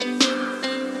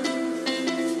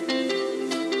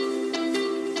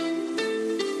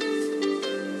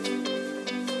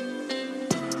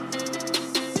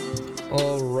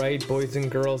right, boys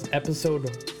and girls, episode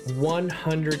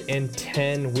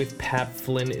 110 with Pat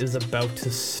Flynn is about to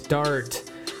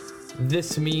start.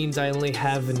 This means I only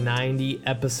have 90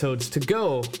 episodes to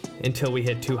go until we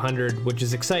hit 200, which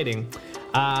is exciting.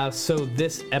 So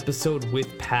this episode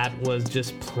with Pat was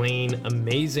just plain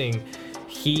amazing.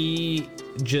 He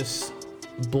just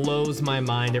blows my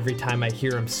mind every time I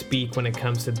hear him speak when it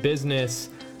comes to business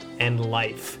and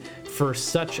life. For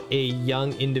such a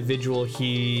young individual,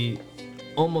 he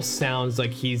almost sounds like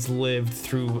he's lived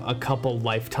through a couple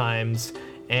lifetimes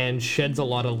and sheds a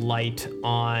lot of light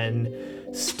on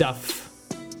stuff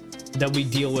that we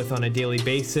deal with on a daily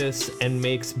basis and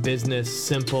makes business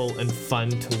simple and fun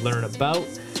to learn about.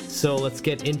 So let's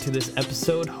get into this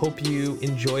episode. Hope you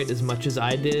enjoyed as much as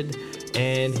I did,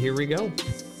 and here we go.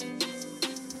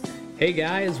 Hey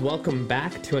guys, welcome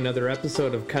back to another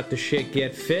episode of Cut the Shit,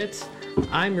 Get Fit.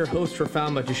 I'm your host, Rafal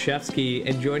Matuszewski,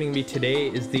 and joining me today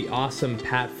is the awesome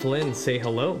Pat Flynn. Say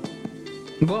hello.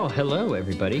 Well, hello,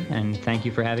 everybody, and thank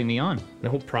you for having me on.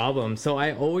 No problem. So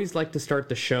I always like to start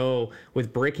the show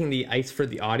with breaking the ice for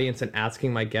the audience and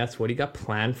asking my guests, what do you got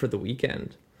planned for the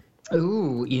weekend?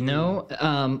 Ooh,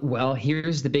 well,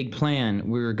 here's the big plan.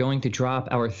 We're going to drop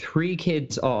our 3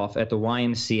 kids off at the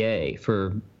YMCA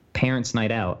for Parents'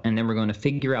 Night Out, and then we're going to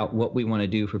figure out what we want to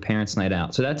do for Parents' Night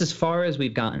Out. So that's as far as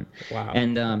we've gotten. Wow.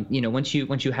 And once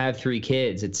you have 3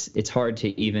 kids, it's hard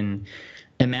to even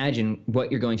imagine what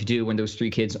you're going to do when those 3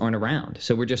 kids aren't around.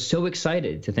 So we're just so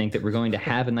excited to think that we're going to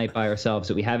have a night by ourselves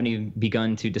that we haven't even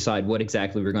begun to decide what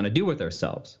exactly we're going to do with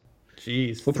ourselves.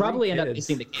 Jeez. We'll probably end up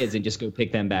missing the kids and just go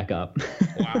pick them back up.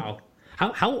 Wow.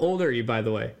 How old are you, by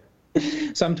the way?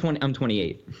 So I'm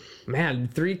 28. Man,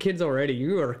 3 kids already.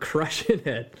 You are crushing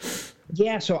it.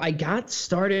 Yeah, so I got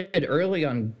started early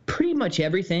on pretty much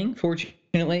everything,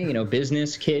 fortunately,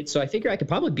 business, kids. So I figure I could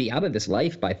probably be out of this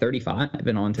life by 35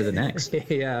 and on to the next.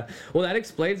 Yeah. Well, that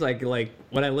explains, like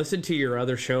when I listened to your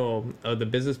other show, the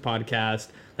business podcast,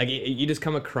 like you just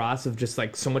come across of just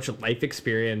like so much life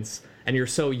experience and you're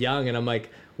so young. And I'm like,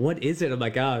 what is it? I'm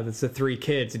like, it's the 3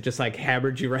 kids. It just like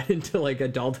hammered you right into like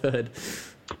adulthood.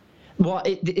 Well,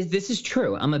 this is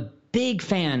true. I'm a big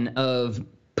fan of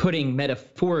putting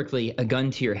metaphorically a gun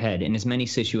to your head in as many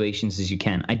situations as you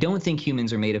can. I don't think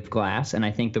humans are made of glass, and I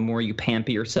think the more you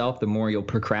pamper yourself, the more you'll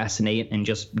procrastinate and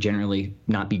just generally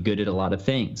not be good at a lot of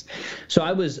things. So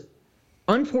I was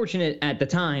unfortunate at the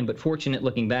time, but fortunate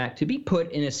looking back, to be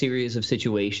put in a series of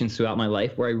situations throughout my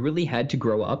life where I really had to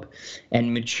grow up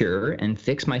and mature and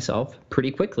fix myself pretty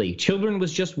quickly. Children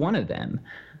was just one of them.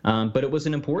 But it was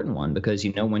an important one because,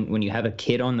 when you have a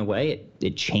kid on the way,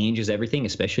 it changes everything,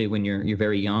 especially when you're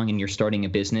very young and you're starting a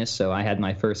business. So I had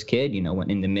my first kid,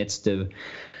 in the midst of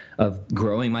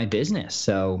growing my business.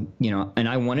 So, and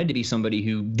I wanted to be somebody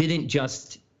who didn't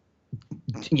just,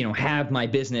 have my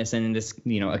business and this,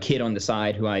 a kid on the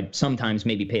side who I sometimes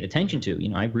maybe paid attention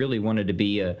to. I really wanted to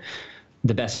be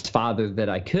the best father that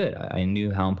I could. I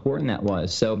knew how important that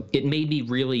was. So it made me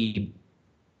really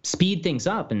speed things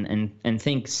up and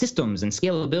think systems and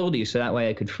scalability so that way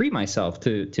I could free myself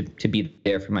to be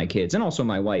there for my kids and also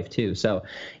my wife too. So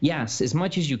yes, as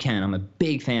much as you can. I'm a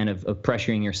big fan of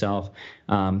pressuring yourself.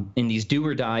 In these do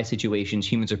or die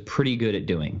situations, humans are pretty good at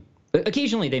doing.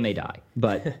 Occasionally they may die,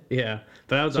 but yeah,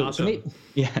 that was awesome.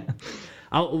 Yeah.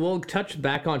 We'll touch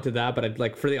back onto that, but I'd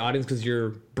like for the audience, because you're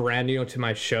brand new to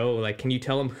my show, like, can you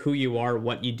tell them who you are,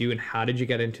 what you do, and how did you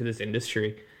get into this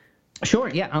industry? Sure.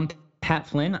 Yeah. I'm Pat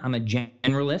Flynn. I'm a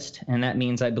generalist, and that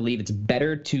means I believe it's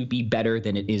better to be better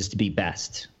than it is to be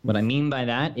best. What I mean by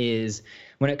that is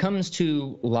when it comes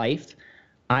to life,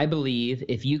 I believe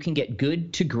if you can get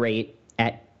good to great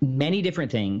at many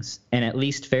different things and at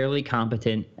least fairly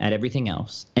competent at everything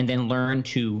else, and then learn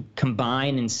to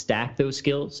combine and stack those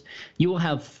skills, you will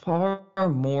have far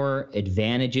more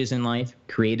advantages in life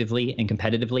creatively and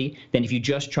competitively than if you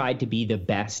just tried to be the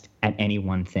best at any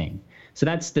one thing. So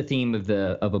that's the theme of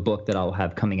a book that I'll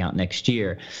have coming out next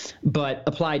year. But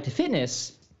applied to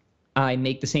fitness, I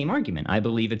make the same argument. I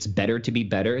believe it's better to be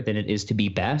better than it is to be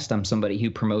best. I'm somebody who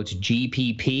promotes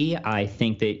GPP. I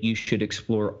think that you should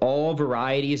explore all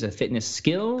varieties of fitness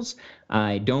skills.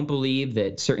 I don't believe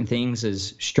that certain things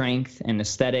as strength and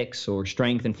aesthetics or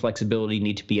strength and flexibility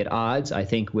need to be at odds. I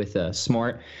think with a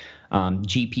smart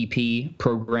GPP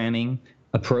programming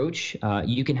approach,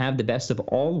 you can have the best of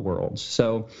all worlds.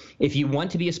 So if you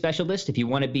want to be a specialist, if you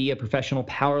want to be a professional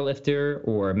power lifter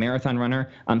or a marathon runner,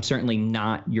 I'm certainly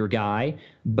not your guy.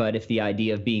 But if the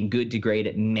idea of being good to great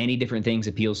at many different things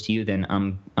appeals to you, then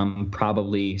I'm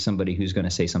probably somebody who's going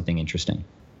to say something interesting.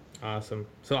 Awesome.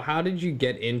 So how did you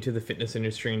get into the fitness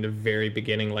industry in the very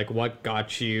beginning? Like, what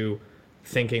got you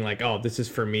thinking like, oh, this is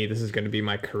for me, this is going to be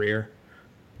my career?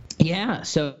 Yeah,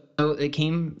 so it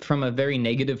came from a very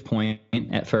negative point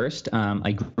at first.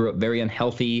 I grew up very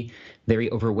unhealthy,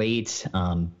 very overweight,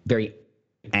 very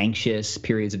anxious,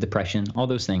 periods of depression, all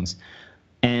those things.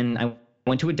 And I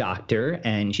went to a doctor,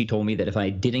 and she told me that if I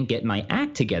didn't get my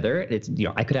act together,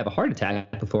 I could have a heart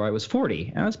attack before I was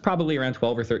 40. And I was probably around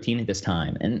 12 or 13 at this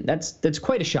time, and that's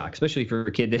quite a shock, especially for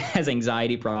a kid that has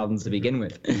anxiety problems to begin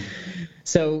with.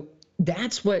 So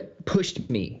that's what pushed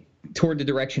me toward the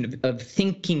direction of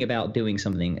thinking about doing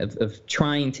something, of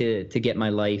trying to get my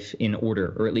life in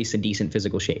order, or at least a decent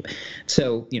physical shape.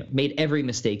 So, made every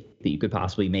mistake that you could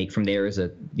possibly make from there as a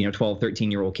 12,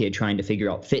 13-year-old kid trying to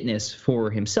figure out fitness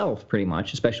for himself, pretty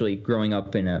much, especially growing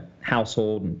up in a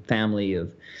household and family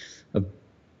of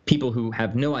people who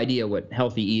have no idea what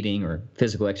healthy eating or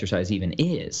physical exercise even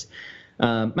is.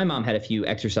 My mom had a few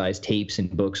exercise tapes and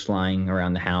books flying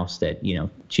around the house that,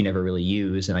 she never really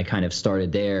used, and I kind of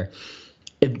started there.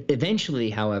 Eventually,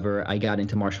 however, I got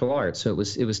into martial arts. So it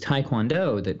was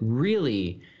Taekwondo that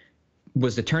really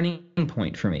was the turning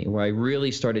point for me, where I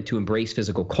really started to embrace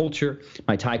physical culture.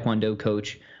 My Taekwondo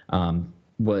coach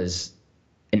was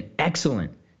an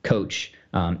excellent coach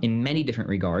in many different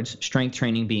regards, strength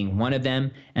training being one of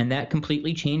them, and that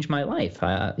completely changed my life.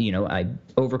 I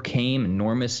overcame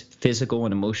enormous physical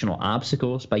and emotional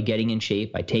obstacles by getting in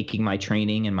shape, by taking my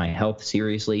training and my health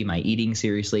seriously, my eating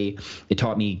seriously. It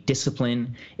taught me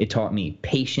discipline. It taught me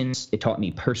patience. It taught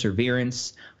me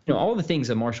perseverance. All the things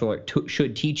a martial art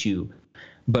should teach you,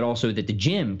 but also that the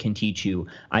gym can teach you,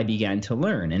 I began to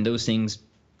learn, and those things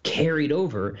carried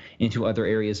over into other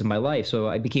areas of my life. So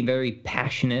I became very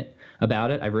passionate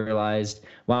about it. I realized,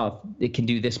 wow, if it can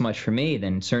do this much for me,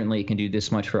 then certainly it can do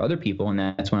this much for other people. And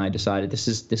that's when I decided this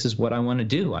is what I want to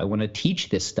do. I want to teach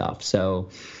this stuff. So,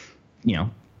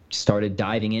 started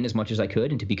diving in as much as I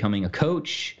could into becoming a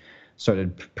coach,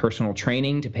 started personal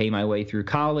training to pay my way through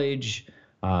college.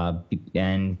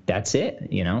 And that's it,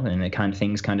 and it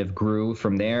things kind of grew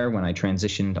from there when I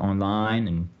transitioned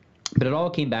online. But it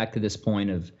all came back to this point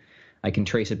of, I can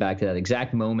trace it back to that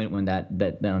exact moment when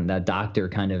that doctor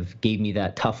kind of gave me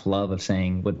that tough love of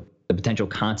saying what the potential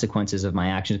consequences of my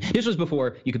actions. This was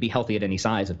before you could be healthy at any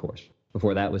size, of course,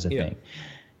 before that was a thing.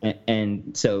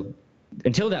 And so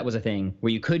until that was a thing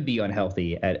where you could be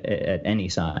unhealthy at any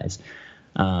size,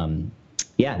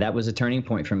 that was a turning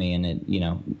point for me.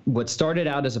 And what started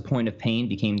out as a point of pain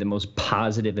became the most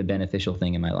positive and beneficial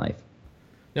thing in my life.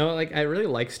 No, I really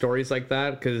like stories like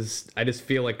that, because I just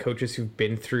feel like coaches who've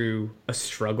been through a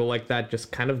struggle like that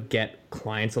just kind of get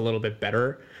clients a little bit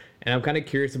better. And I'm kind of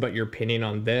curious about your opinion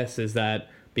on this, is that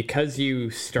because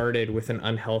you started with an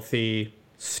unhealthy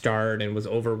start and was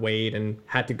overweight and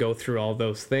had to go through all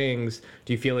those things,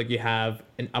 do you feel like you have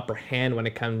an upper hand when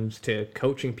it comes to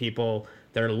coaching people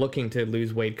that are looking to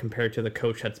lose weight compared to the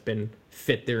coach that's been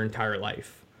fit their entire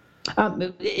life?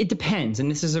 It depends. And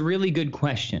this is a really good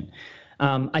question.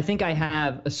 I think I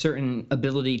have a certain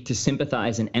ability to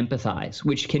sympathize and empathize,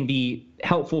 which can be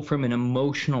helpful from an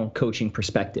emotional coaching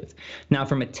perspective. Now,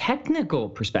 from a technical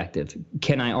perspective,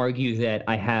 can I argue that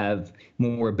I have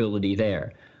more ability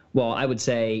there? Well, I would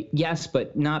say yes,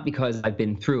 but not because I've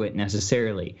been through it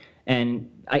necessarily. And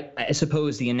I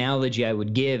suppose the analogy I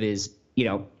would give is,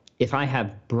 if I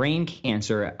have brain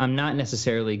cancer, I'm not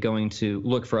necessarily going to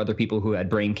look for other people who had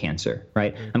brain cancer,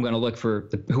 right? Mm-hmm. I'm going to look for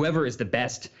whoever is the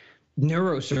best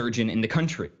neurosurgeon in the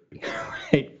country,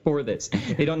 right, for this.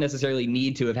 They don't necessarily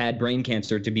need to have had brain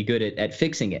cancer to be good at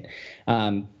fixing it.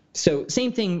 So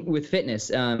same thing with fitness.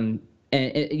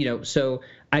 So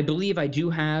I believe I do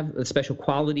have a special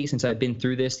quality, since I've been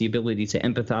through this, the ability to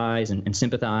empathize and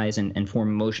sympathize and form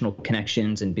emotional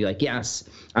connections and be like, yes,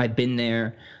 I've been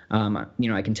there.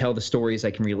 I can tell the stories,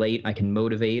 I can relate, I can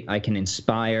motivate, I can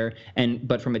inspire.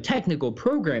 But from a technical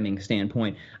programming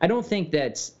standpoint, I don't think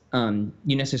that's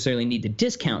you necessarily need to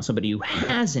discount somebody who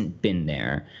hasn't been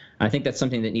there. I think that's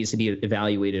something that needs to be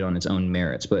evaluated on its own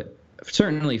merits. But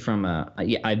certainly from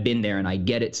I've been there and I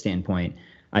get it standpoint,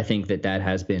 I think that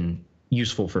has been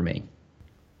useful for me.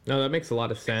 No, that makes a lot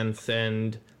of sense.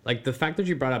 And the fact that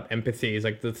you brought up empathy is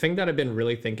the thing that I've been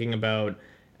really thinking about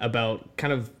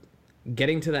kind of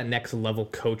getting to that next level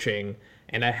coaching.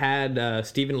 And I had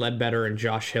Stephen Ledbetter and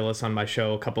Josh Hillis on my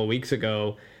show a couple of weeks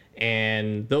ago,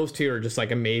 and those two are just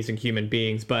amazing human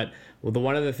beings. But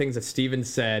one of the things that Stephen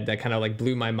said that kind of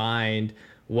blew my mind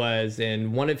was,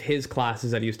 in one of his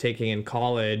classes that he was taking in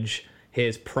college,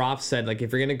 his prof said, if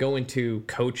you're going to go into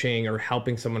coaching or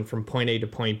helping someone from point A to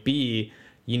point B,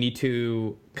 you need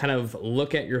to kind of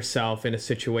look at yourself in a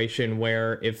situation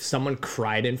where if someone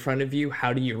cried in front of you,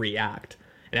 how do you react?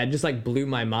 And that just like blew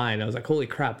my mind. I was like, holy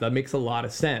crap, that makes a lot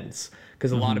of sense.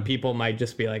 Because a lot of people might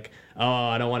just be like, oh,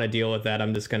 I don't want to deal with that.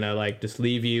 I'm just going to like just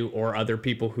leave you. Or other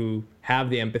people who have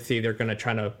the empathy, they're going to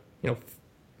try to,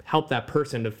 help that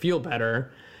person to feel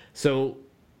better. So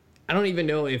I don't even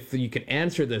know if you could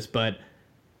answer this, but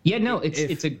yeah, no,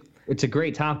 it's a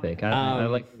great topic. I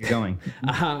like where you're going.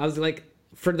 I was like,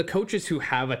 for the coaches who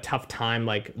have a tough time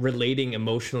like relating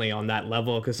emotionally on that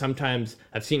level, because sometimes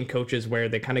I've seen coaches where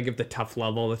they kind of give the tough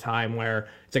love all the time, where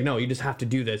it's like, no, you just have to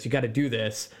do this, you got to do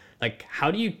this. Like,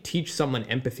 how do you teach someone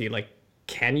empathy? Like,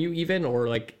 can you even, or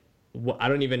like, I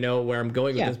don't even know where I'm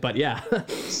going with this, but yeah.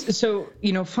 So,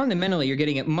 fundamentally, you're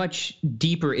getting at much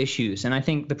deeper issues. And I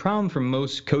think the problem for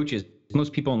most coaches,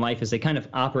 most people in life, is they kind of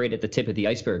operate at the tip of the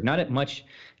iceberg, not at much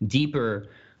deeper,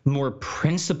 more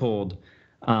principled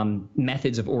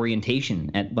methods of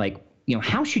orientation at like,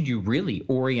 how should you really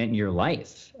orient your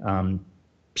life?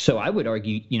 So I would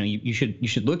argue, you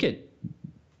should look at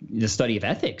the study of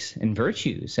ethics and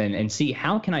virtues and see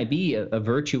how can I be a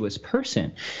virtuous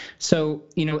person. So,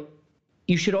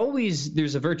 you should always,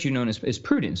 there's a virtue known as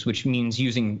prudence, which means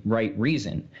using right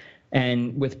reason.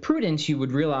 And with prudence, you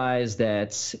would realize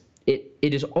that it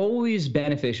is always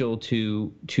beneficial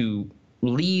to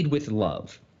lead with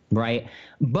love, right?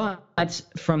 But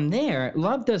from there,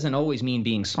 love doesn't always mean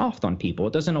being soft on people.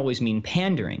 It doesn't always mean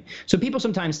pandering. So people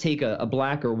sometimes take a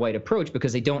black or white approach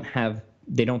because they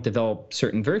don't develop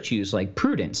certain virtues like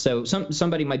prudence. So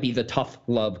somebody might be the tough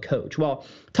love coach. Well,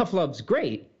 tough love's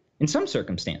great in some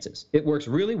circumstances. It works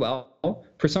really well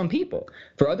for some people.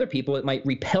 For other people, it might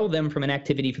repel them from an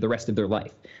activity for the rest of their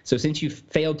life. So since you've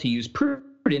failed to use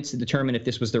prudence to determine if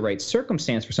this was the right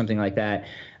circumstance for something like that,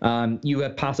 you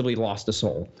have possibly lost a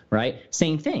soul, right?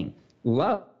 Same thing.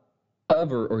 Love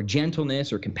or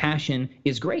gentleness or compassion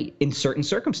is great in certain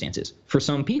circumstances for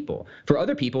some people. For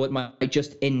other people, it might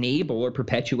just enable or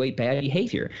perpetuate bad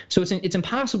behavior. So it's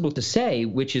impossible to say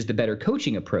which is the better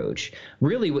coaching approach.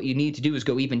 Really, what you need to do is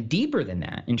go even deeper than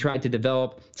that and try to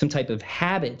develop some type of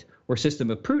habit or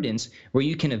system of prudence where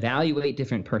you can evaluate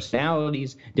different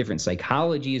personalities, different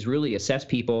psychologies, really assess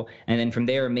people, and then from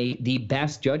there make the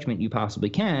best judgment you possibly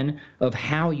can of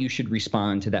how you should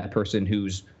respond to that person who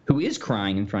is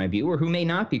crying in front of you or who may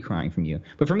not be crying from you.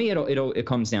 But for me, it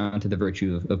comes down to the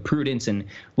virtue of prudence and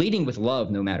leading with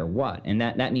love no matter what. And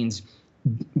that means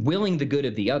willing the good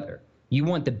of the other. You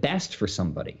want the best for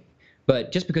somebody.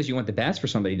 But just because you want the best for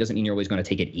somebody doesn't mean you're always going to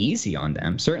take it easy on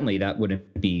them. Certainly that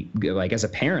wouldn't be, like, as a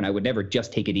parent, I would never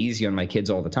just take it easy on my kids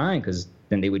all the time, because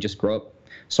then they would just grow up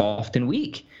soft and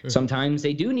weak. Mm-hmm. Sometimes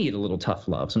they do need a little tough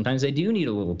love. Sometimes they do need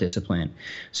a little discipline.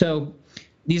 So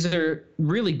these are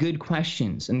really good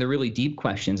questions, and they're really deep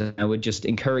questions. And I would just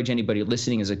encourage anybody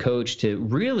listening as a coach to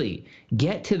really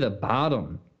get to the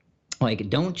bottom.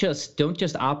 Like, don't just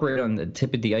operate on the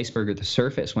tip of the iceberg or the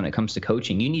surface when it comes to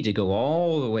coaching. You need to go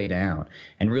all the way down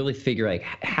and really figure, like,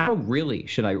 how really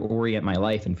should I orient my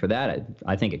life? And for that,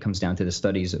 I think it comes down to the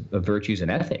studies of virtues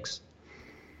and ethics.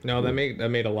 No, that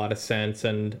made a lot of sense.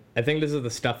 And I think this is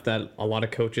the stuff that a lot of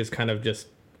coaches kind of just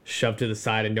shove to the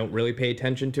side and don't really pay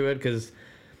attention to it. Because,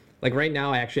 like, right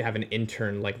now I actually have an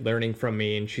intern, like, learning from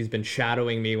me, and she's been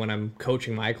shadowing me when I'm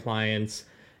coaching my clients.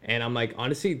 And I'm like,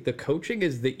 honestly, the coaching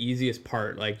is the easiest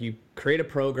part. Like, you create a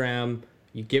program,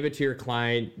 you give it to your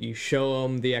client, you show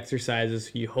them the exercises,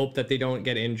 you hope that they don't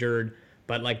get injured.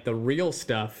 But like, the real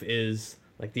stuff is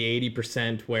like the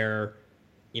 80% where,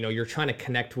 you're trying to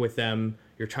connect with them,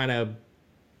 you're trying to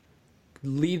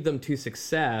lead them to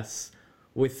success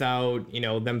without,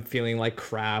 them feeling like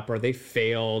crap or they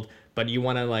failed. But you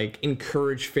want to like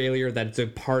encourage failure, that it's a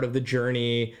part of the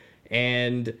journey.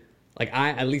 And like,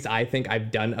 I think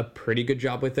I've done a pretty good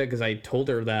job with it, because I told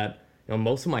her that,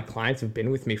 most of my clients have been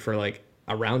with me for like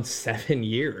around 7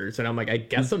 years. And I'm like, I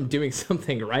guess I'm doing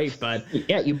something right, but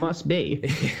yeah, you must be.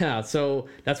 Yeah. So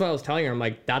that's what I was telling her. I'm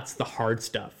like, that's the hard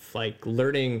stuff, like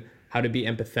learning how to be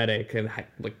empathetic and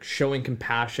like showing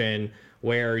compassion,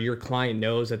 where your client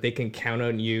knows that they can count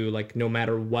on you, like, no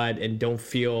matter what, and don't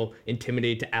feel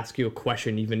intimidated to ask you a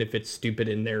question, even if it's stupid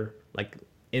in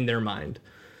their mind.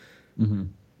 Mm-hmm.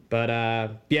 But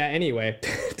yeah, anyway,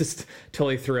 just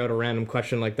totally threw out a random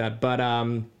question like that. But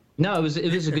no, it was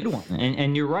a good one.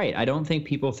 And you're right. I don't think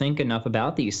people think enough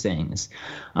about these things,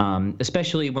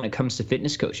 especially when it comes to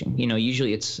fitness coaching.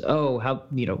 Usually it's,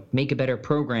 make a better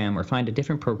program or find a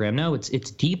different program. No, it's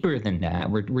deeper than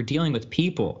that. We're dealing with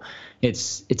people.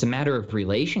 It's a matter of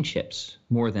relationships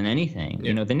more than anything.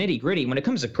 Yeah. The nitty gritty when it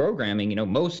comes to programming,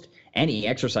 most any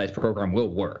exercise program will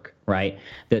work, right?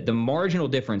 The marginal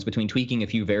difference between tweaking a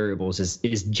few variables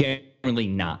is generally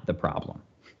not the problem.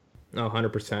 Oh,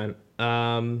 100%.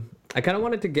 I kind of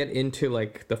wanted to get into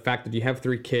like the fact that you have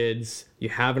 3 kids, you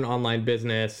have an online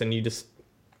business, and you just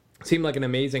seem like an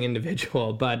amazing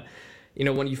individual. But,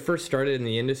 when you first started in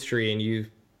the industry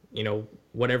and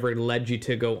whatever led you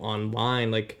to go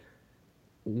online, like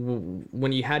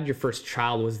when you had your first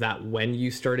child, was that when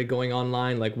you started going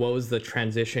online? Like, what was the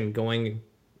transition going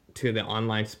to the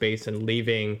online space and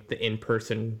leaving the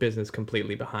in-person business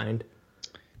completely behind?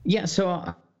 Yeah,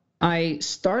 so I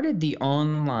started the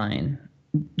online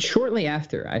shortly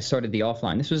after I started the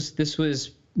offline. This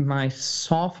was my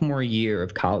sophomore year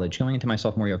of college. Going into my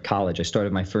sophomore year of college, I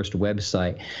started my first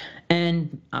website.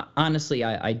 And honestly,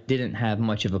 I didn't have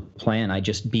much of a plan. I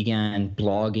just began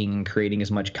blogging and creating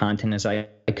as much content as I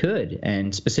could,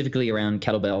 and specifically around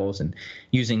kettlebells and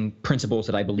using principles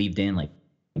that I believed in, like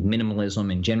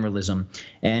minimalism and generalism.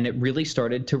 And it really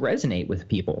started to resonate with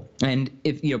people. And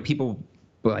if people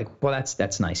were like, well,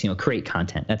 that's nice, create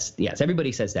content. Yes,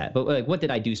 everybody says that. But like, what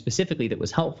did I do specifically that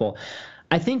was helpful?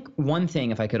 I think one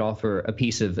thing, if I could offer a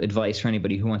piece of advice for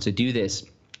anybody who wants to do this,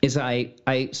 is I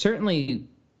certainly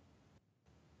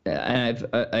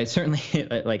I certainly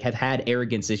like have had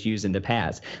arrogance issues in the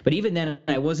past, but even then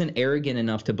I wasn't arrogant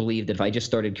enough to believe that if I just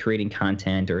started creating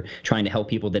content or trying to help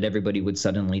people that everybody would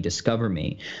suddenly discover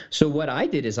me. So what I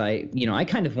did is I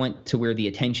kind of went to where the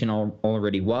attention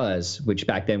already was, which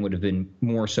back then would have been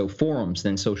more so forums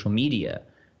than social media,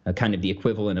 kind of the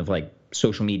equivalent of like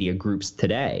social media groups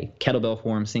today, kettlebell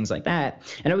forums, things like that.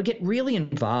 And I would get really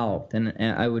involved, and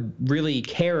I would really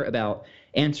care about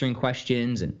answering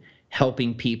questions and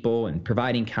helping people and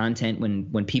providing content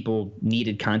when people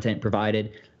needed content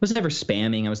provided. I was never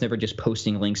spamming. I was never just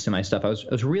posting links to my stuff. I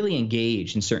was really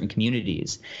engaged in certain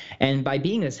communities. And by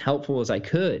being as helpful as I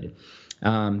could,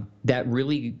 that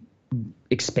really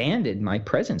expanded my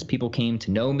presence. People came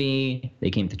to know me. They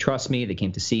came to trust me. They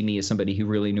came to see me as somebody who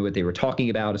really knew what they were talking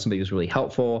about, as somebody who was really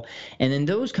helpful. And then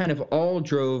those kind of all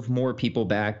drove more people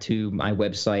back to my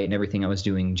website and everything I was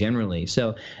doing generally.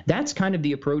 So that's kind of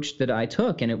the approach that I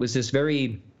took. And it was this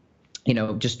very,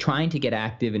 just trying to get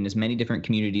active in as many different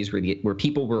communities where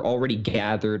people were already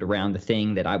gathered around the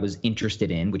thing that I was interested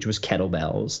in, which was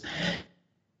kettlebells,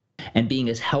 and being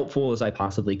as helpful as I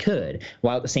possibly could,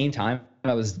 while at the same time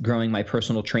I was growing my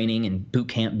personal training and boot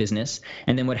camp business.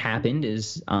 And then what happened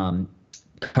is,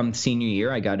 come senior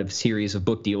year, I got a series of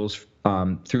book deals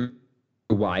through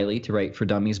Wiley to write for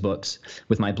Dummies books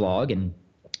with my blog, and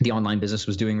the online business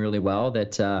was doing really well.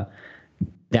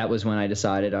 That was when I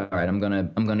decided, all right, I'm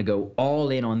gonna go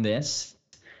all in on this.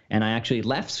 And I actually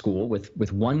left school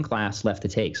with one class left to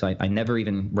take. So I never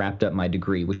even wrapped up my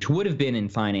degree, which would have been in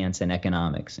finance and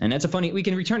economics. And that's we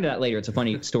can return to that later. It's a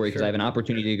funny story because I have an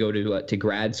opportunity to go to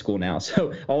grad school now.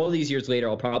 So all of these years later,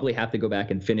 I'll probably have to go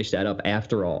back and finish that up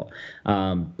after all.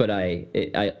 But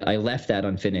I left that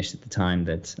unfinished at the time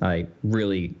that I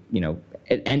really,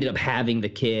 it ended up having the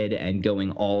kid and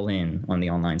going all in on the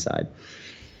online side.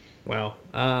 Wow.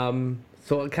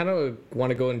 So I kind of want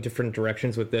to go in different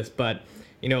directions with this, but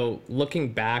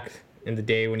looking back in the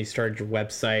day when you started your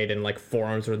website and like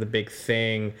forums were the big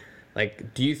thing,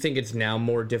 like, do you think it's now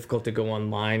more difficult to go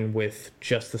online with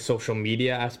just the social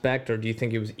media aspect, or do you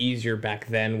think it was easier back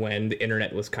then when the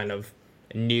internet was kind of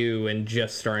new and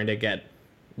just starting to get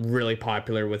really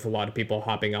popular with a lot of people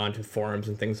hopping onto forums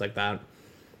and things like that?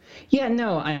 Yeah,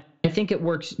 no, I think it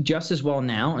works just as well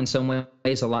now, in some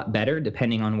ways a lot better,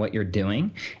 depending on what you're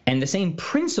doing. And the same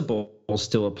principles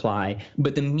still apply,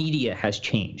 but the media has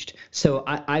changed. So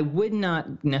I would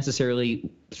not necessarily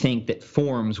think that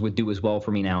forums would do as well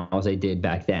for me now as they did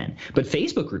back then. But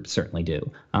Facebook groups certainly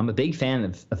do. I'm a big fan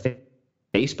of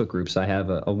Facebook groups. I have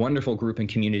a wonderful group and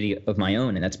community of my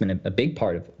own, and that's been a big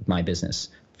part of my business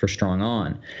for Strong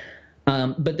On.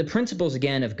 But the principles,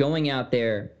 again, of going out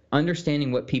there,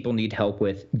 understanding what people need help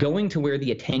with, going to where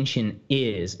the attention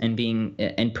is,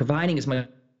 and providing as much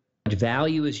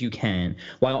value as you can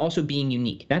while also being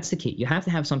unique. That's the key. You have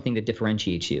to have something that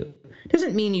differentiates you. It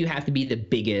doesn't mean you have to be the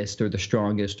biggest or the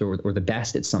strongest or the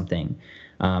best at something.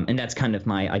 And that's kind of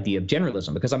my idea of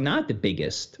generalism, because I'm not the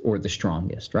biggest or the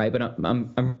strongest, right? But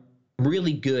I'm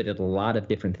really good at a lot of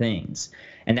different things.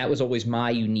 And that was always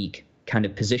my unique kind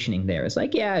of positioning there. It's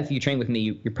like, yeah, if you train with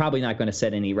me, you're probably not going to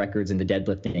set any records in the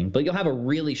deadlifting, but you'll have a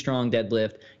really strong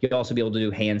deadlift. You'll also be able to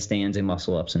do handstands and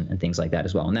muscle ups and things like that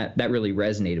as well. And that really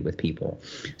resonated with people.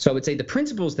 So I would say the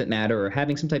principles that matter are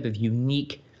having some type of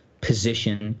unique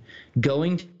position,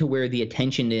 going to where the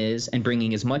attention is, and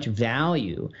bringing as much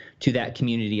value to that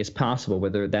community as possible,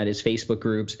 whether that is Facebook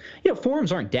groups.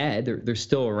 Forums aren't dead. They're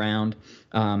still around,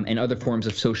 and other forms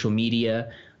of social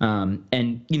media.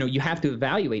 And you have to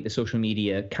evaluate the social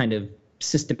media kind of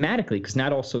systematically, because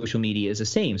not all social media is the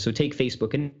same. So take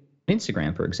Facebook and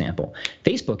Instagram, for example.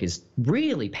 Facebook is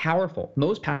really powerful,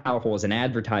 most powerful as an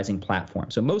advertising platform.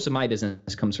 So most of my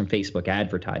business comes from Facebook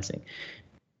advertising.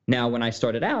 Now, when I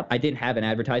started out, I didn't have an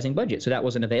advertising budget, so that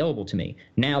wasn't available to me.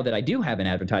 Now that I do have an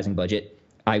advertising budget,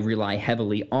 I rely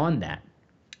heavily on that.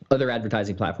 Other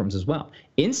advertising platforms as well.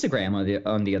 Instagram,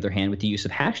 on the other hand, with the use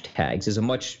of hashtags, is a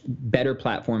much better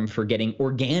platform for getting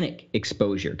organic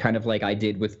exposure, kind of like I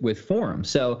did with forums.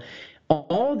 So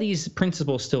all these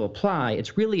principles still apply.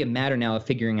 It's really a matter now of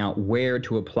figuring out where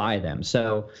to apply them.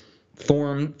 So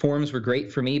forums were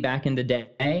great for me back in the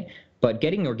day, but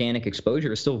getting organic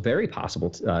exposure is still very possible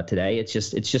today. It's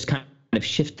just kind of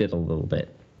shifted a little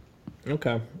bit.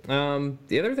 Okay.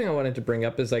 The other thing I wanted to bring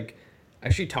up is like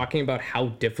actually talking about how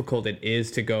difficult it is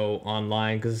to go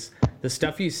online, because the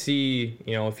stuff you see,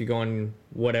 you know, if you go on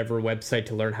whatever website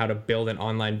to learn how to build an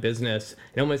online business,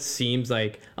 it almost seems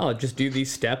like, oh, just do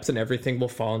these steps and everything will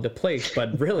fall into place.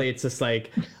 But really, it's just like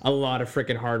a lot of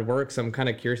freaking hard work. So I'm kind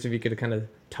of curious if you could kind of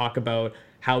talk about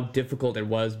how difficult it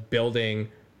was building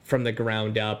from the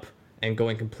ground up and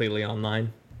going completely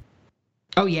online.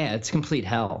 Oh yeah, it's complete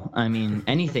hell. I mean,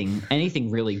 anything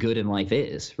really good in life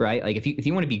is, right? Like if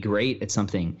you want to be great at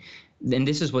something, then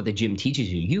this is what the gym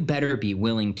teaches you. You better be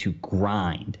willing to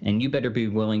grind, and you better be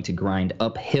willing to grind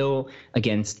uphill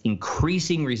against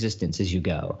increasing resistance as you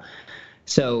go.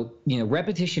 So, you know,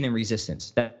 repetition and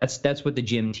resistance, that's what the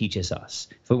gym teaches us.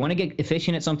 If we want to get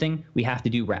efficient at something, we have to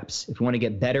do reps. If we want to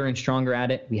get better and stronger at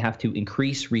it, we have to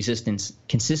increase resistance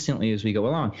consistently as we go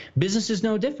along. Business is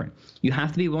no different. You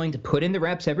have to be willing to put in the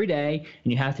reps every day,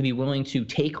 and you have to be willing to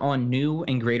take on new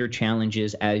and greater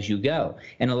challenges as you go.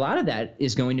 And a lot of that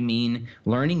is going to mean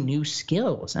learning new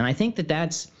skills. And I think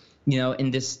that's, you know,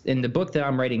 in the book that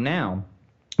I'm writing now,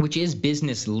 which is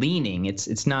business leaning.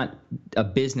 It's not a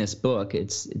business book.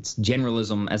 It's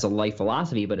generalism as a life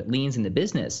philosophy, but it leans into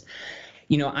business.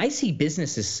 You know, I see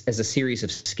business as a series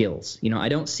of skills. You know, I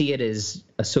don't see it as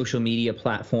a social media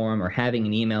platform or having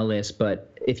an email list,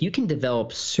 but if you can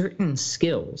develop certain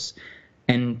skills,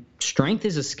 and strength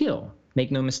is a skill,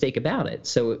 make no mistake about it.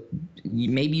 So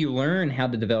maybe you learn how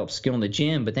to develop skill in the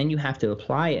gym, but then you have to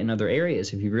apply it in other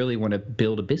areas if you really want to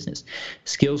build a business.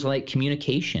 Skills like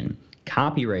communication,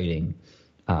 copywriting,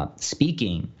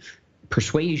 speaking,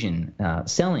 persuasion,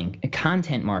 selling,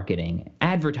 content marketing,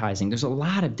 advertising. There's a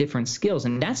lot of different skills,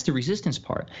 and that's the resistance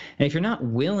part. And if you're not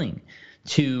willing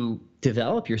to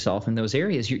develop yourself in those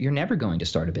areas, you're never going to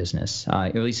start a business, or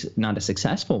at least not a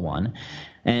successful one.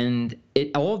 And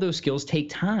all of those skills take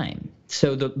time.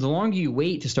 So the longer you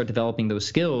wait to start developing those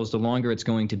skills, the longer it's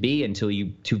going to be until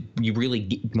you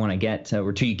really want to get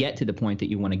or till you get to the point that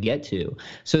you want to get to.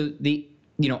 So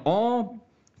all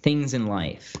things in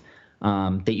life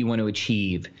that you want to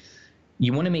achieve,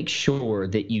 you want to make sure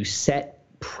that you set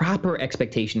proper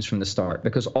expectations from the start,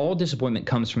 because all disappointment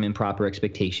comes from improper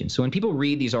expectations. So when people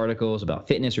read these articles about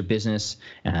fitness or business,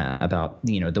 about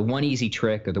the one easy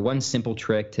trick or the one simple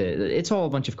trick, it's all a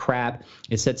bunch of crap.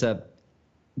 It sets up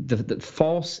the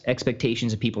false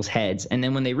expectations in people's heads, and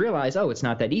then when they realize, oh, it's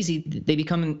not that easy, they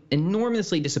become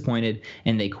enormously disappointed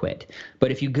and they quit.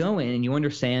 But if you go in and you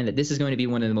understand that this is going to be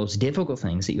one of the most difficult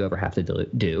things that you ever have to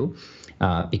do,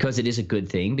 because it is a good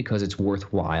thing, because it's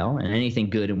worthwhile, and anything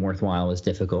good and worthwhile is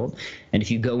difficult. And if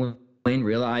you go in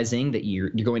realizing that you're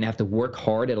going to have to work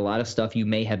hard at a lot of stuff you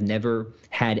may have never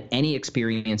had any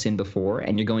experience in before,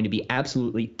 and you're going to be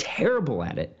absolutely terrible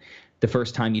at it the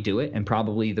first time you do it, and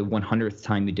probably the 100th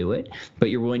time you do it, but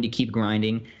you're willing to keep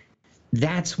grinding,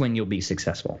 that's when you'll be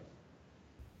successful.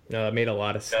 No, that made a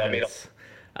lot of sense.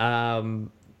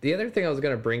 The other thing I was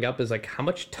going to bring up is like, how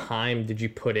much time did you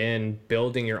put in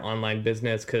building your online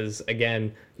business? Because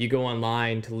again, you go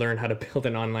online to learn how to build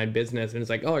an online business, and it's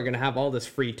like, oh, you're going to have all this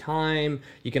free time.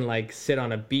 You can like sit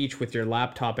on a beach with your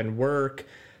laptop and work.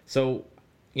 So,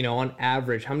 on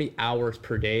average, how many hours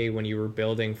per day when you were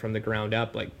building from the ground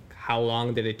up, like how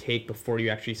long did it take before you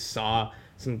actually saw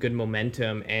some good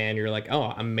momentum and you're like,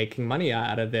 oh, I'm making money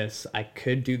out of this. I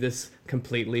could do this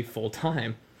completely full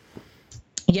time?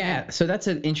 Yeah, so that's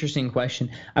an interesting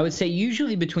question. I would say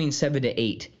usually between 7 to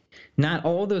 8. Not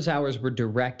all those hours were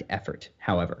direct effort,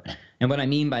 however. And what I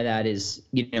mean by that is,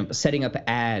 setting up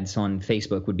ads on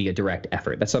Facebook would be a direct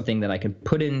effort. That's something that I can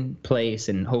put in place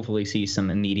and hopefully see some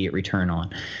immediate return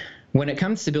on. When it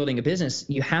comes to building a business,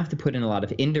 you have to put in a lot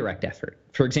of indirect effort.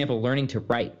 For example, learning to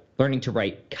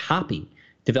write copy,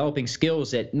 developing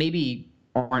skills that maybe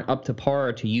aren't up to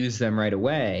par to use them right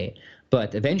away,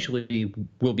 but eventually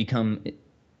will become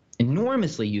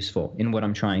enormously useful in what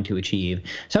I'm trying to achieve.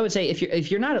 So I would say if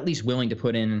you're not at least willing to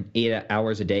put in 8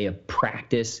 hours a day of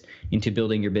practice into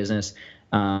building your business,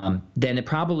 then it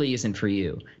probably isn't for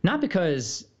you. Not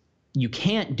because you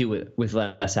can't do it with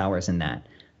less hours than that,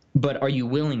 but are you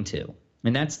willing to?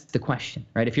 And that's the question,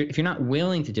 right? If you're not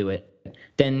willing to do it,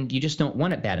 then you just don't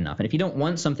want it bad enough. And if you don't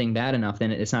want something bad enough,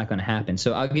 then it's not going to happen.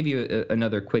 So I'll give you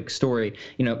another quick story.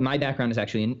 My background is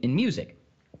actually in music,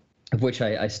 of which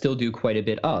I still do quite a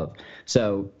bit of.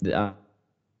 So,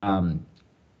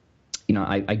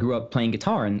 I grew up playing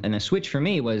guitar, and the switch for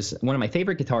me was one of my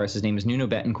favorite guitarists. His name is Nuno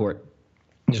Betancourt.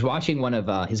 I was watching one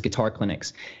of his guitar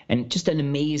clinics, and just an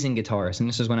amazing guitarist. And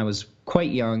this was when I was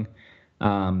quite young.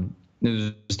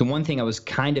 It was the one thing I was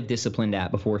kind of disciplined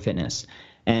at before fitness.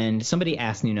 And somebody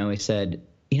asked Nuno, he said,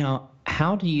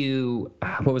 how do you,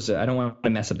 what was it? I don't want to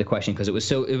mess up the question because it was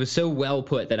so well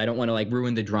put that I don't want to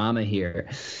ruin the drama here.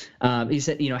 He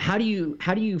said, how do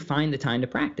you find the time to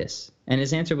practice? And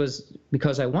his answer was,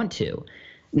 because I want to.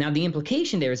 Now, the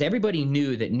implication there is everybody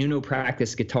knew that Nuno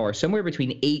practiced guitar somewhere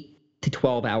between 8 to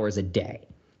 12 hours a day.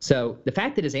 So the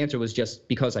fact that his answer was just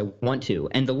because I want to,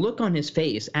 and the look on his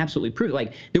face absolutely proved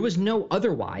there was no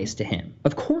otherwise to him.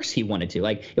 Of course he wanted to.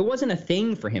 It wasn't a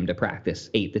thing for him to practice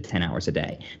 8 to 10 hours a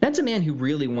day. That's a man who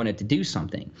really wanted to do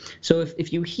something. So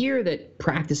if you hear that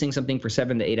practicing something for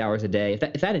 7 to 8 hours a day,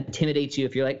 if that intimidates you,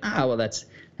 if you're like, well, that's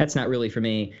not really for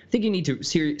me, I think you need to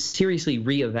seriously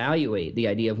reevaluate the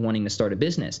idea of wanting to start a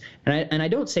business. And I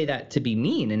don't say that to be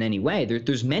mean in any way.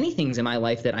 There's many things in my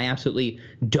life that I absolutely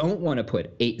don't want to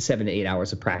put 7 to 8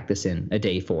 hours of practice in a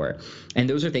day for. And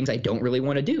those are things I don't really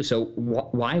want to do. So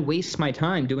why waste my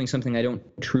time doing something I don't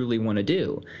truly want to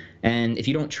do? And if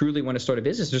you don't truly want to start a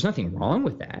business, there's nothing wrong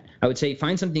with that. I would say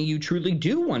find something you truly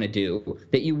do want to do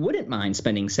that you wouldn't mind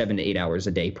spending 7 to 8 hours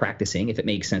a day practicing if it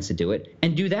makes sense to do it,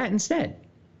 and do that instead.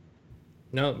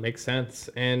 No, it makes sense.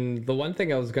 And the one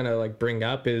thing I was going to bring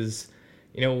up is,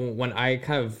 when I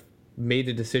kind of made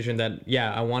the decision that,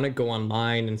 I want to go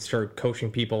online and start coaching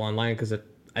people online because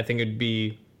I think it'd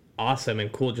be awesome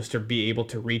and cool just to be able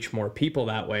to reach more people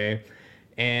that way.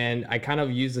 And I kind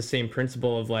of use the same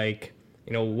principle of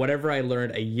whatever I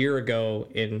learned a year ago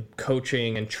in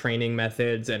coaching and training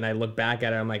methods, and I look back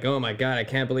at it, I'm like, oh my God, I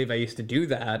can't believe I used to do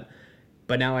that.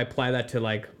 But now I apply that to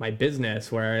my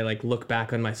business, where I look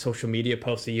back on my social media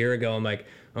posts a year ago. I'm like,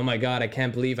 oh my God, I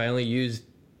can't believe I only used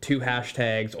 2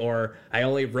 hashtags, or I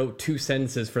only wrote 2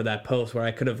 sentences for that post, where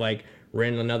I could have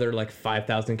written another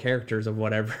 5,000 characters of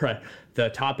whatever the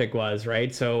topic was,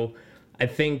 right? So I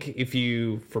think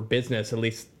for business, at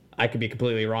least I could be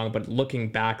completely wrong, but looking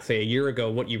back, say a year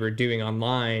ago, what you were doing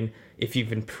online, if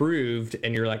you've improved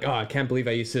and you're like, oh, I can't believe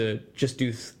I used to just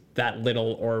do that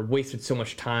little or wasted so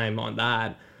much time on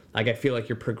that, I feel like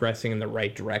you're progressing in the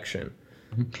right direction.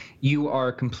 You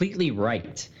are completely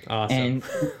right. Awesome. And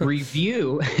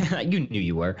review, you knew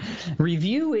you were.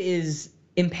 Review is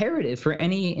imperative for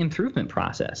any improvement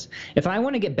process. If I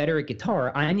want to get better at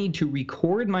guitar, I need to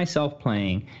record myself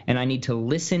playing, and I need to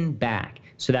listen back,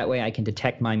 so that way I can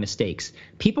detect my mistakes.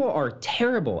 People are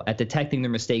terrible at detecting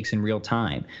their mistakes in real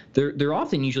time. They're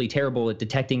often usually terrible at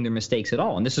detecting their mistakes at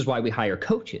all. And this is why we hire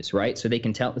coaches, right? So they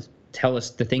can tell us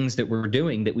the things that we're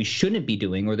doing that we shouldn't be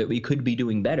doing, or that we could be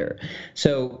doing better.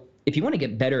 So if you want to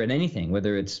get better at anything,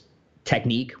 whether it's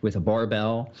technique with a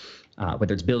barbell,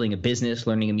 whether it's building a business,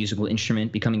 learning a musical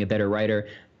instrument, becoming a better writer,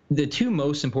 the 2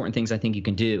 most important things I think you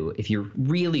can do if you're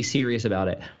really serious about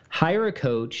it: hire a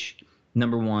coach,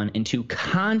 number 1, and 2,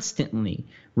 constantly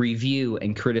review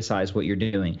and criticize what you're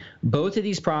doing. Both of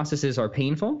these processes are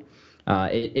painful.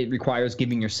 It requires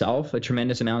giving yourself a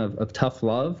tremendous amount of tough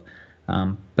love,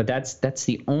 but that's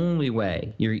the only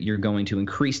way you're going to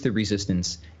increase the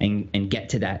resistance and get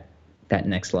to that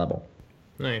next level.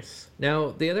 Nice.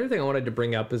 Now, the other thing I wanted to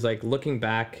bring up is looking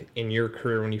back in your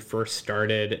career when you first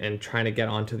started and trying to get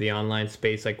onto the online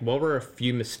space, what were a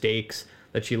few mistakes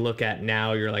that you look at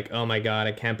now, you're like, oh my God,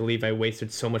 I can't believe I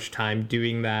wasted so much time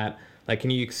doing that?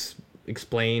 Can you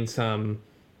explain some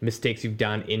mistakes you've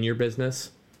done in your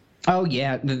business? Oh,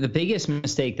 yeah. The biggest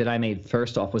mistake that I made,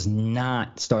 first off, was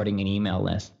not starting an email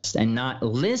list and not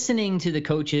listening to the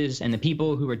coaches and the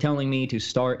people who were telling me to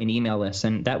start an email list.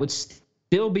 And that would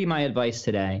still be my advice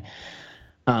today.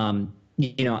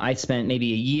 I spent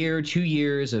maybe a year, 2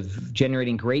 years of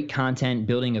generating great content,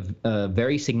 building a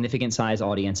very significant size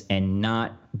audience, and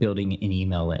not building an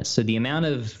email list. So the amount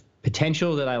of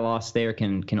potential that I lost there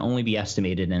can only be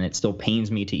estimated, and it still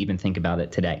pains me to even think about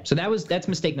it today. So that's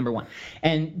mistake number 1.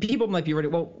 And people might be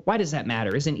wondering, well, why does that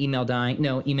matter? Isn't email dying?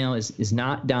 No, email is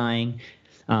not dying.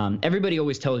 Everybody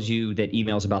always tells you that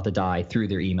email is about to die through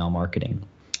their email marketing.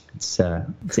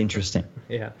 It's interesting.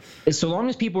 Yeah. So long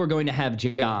as people are going to have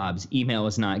jobs, email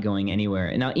is not going anywhere.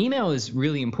 And now email is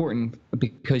really important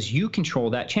because you control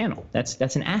that channel.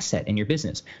 That's an asset in your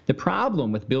business. The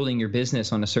problem with building your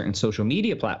business on a certain social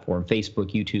media platform,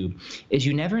 Facebook, YouTube, is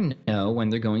you never know when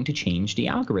they're going to change the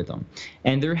algorithm.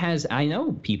 And I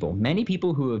know many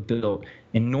people who have built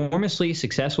enormously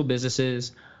successful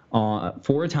businesses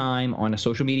for a time on a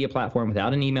social media platform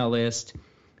without an email list.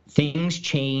 Things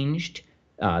changed.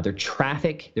 Their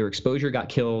traffic, their exposure got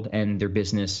killed, and their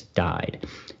business died.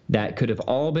 That could have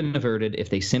all been averted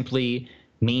if they simply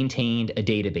maintained a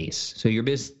database. So your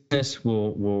business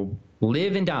will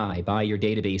live and die by your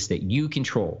database that you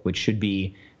control, which should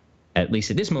be, at least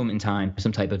at this moment in time,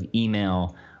 some type of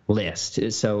email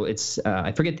list. So it's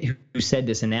I forget who said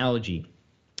this analogy,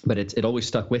 but it always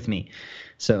stuck with me.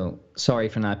 So sorry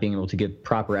for not being able to give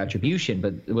proper attribution,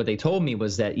 but what they told me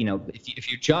was that,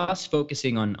 if you're just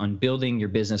focusing on building your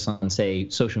business on, say,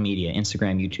 social media,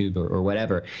 Instagram, YouTube, or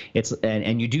whatever,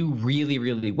 and you do really,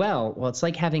 really well, it's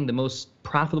like having the most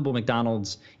profitable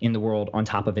McDonald's in the world on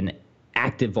top of an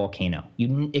active volcano.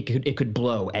 It could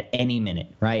blow at any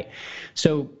minute, right?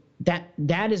 So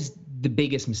that is the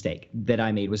biggest mistake that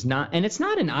I made and it's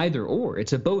not an either or,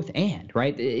 it's a both and,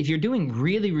 right? If you're doing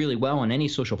really, really well on any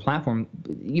social platform,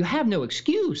 you have no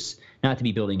excuse not to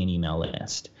be building an email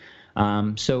list.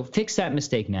 So fix that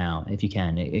mistake now if you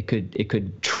can. It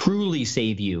could truly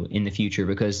save you in the future,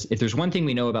 because if there's one thing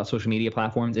we know about social media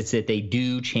platforms, it's that they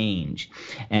do change.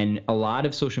 And a lot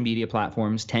of social media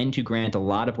platforms tend to grant a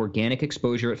lot of organic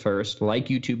exposure at first, like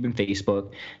YouTube and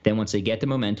Facebook. Then once they get the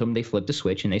momentum, they flip the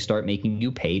switch and they start making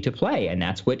you pay to play. And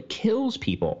that's what kills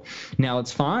people. Now,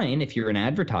 it's fine if you're an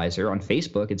advertiser on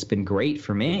Facebook. It's been great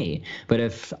for me. But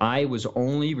if I was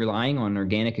only relying on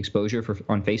organic exposure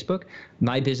on Facebook,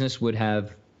 my business would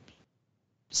have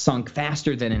sunk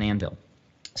faster than an anvil.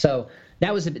 So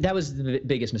that was the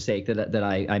biggest mistake that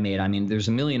I made. I mean, there's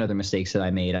a million other mistakes that I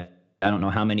made. I don't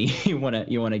know how many you want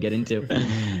to get into.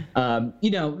 And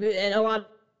a lot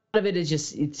of it is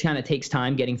just, it kind of takes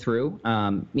time getting through.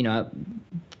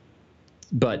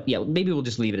 But yeah, maybe we'll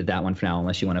just leave it at that one for now,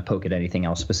 unless you want to poke at anything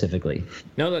else specifically.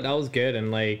 No, that was good.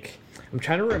 And I'm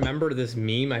trying to remember this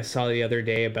meme I saw the other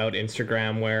day about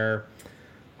Instagram where,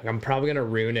 I'm probably going to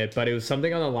ruin it, but it was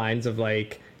something on the lines of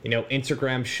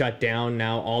Instagram shut down.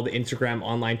 Now all the Instagram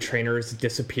online trainers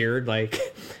disappeared. Like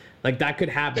that could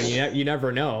happen. You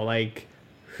never know.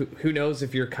 Who knows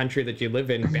if your country that you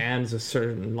live in bans a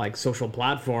certain social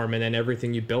platform, and then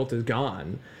everything you built is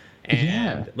gone.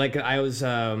 And I was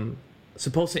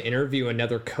supposed to interview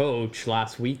another coach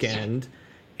last weekend,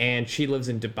 and she lives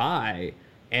in Dubai,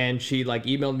 and she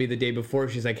emailed me the day before.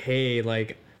 She's like, hey,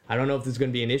 I don't know if this is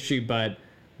going to be an issue, but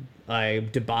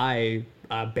Dubai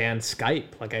banned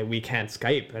Skype. We can't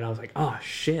Skype. And I was like, oh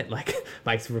shit,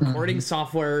 recording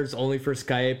software is only for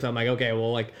Skype. So I'm like, okay,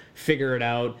 well, figure it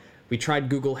out. We tried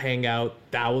Google Hangout,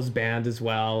 that was banned as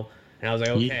well. And I was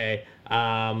like, okay,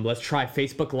 let's try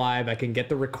Facebook Live. I can get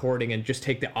the recording and just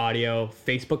take the audio.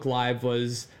 Facebook Live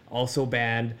was also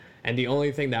banned, and the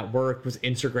only thing that worked was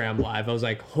Instagram Live. I was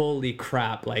like, holy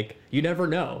crap, you never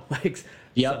know.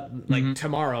 Yep.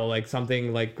 Tomorrow,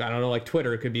 something I don't know,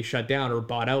 Twitter could be shut down or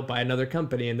bought out by another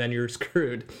company, and then you're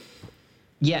screwed.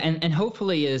 Yeah, and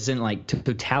hopefully it isn't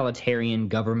totalitarian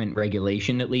government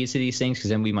regulation that leads to these things, because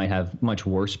then we might have much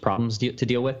worse problems to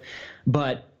deal with.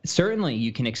 But certainly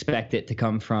you can expect it to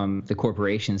come from the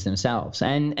corporations themselves,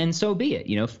 and so be it.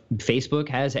 Facebook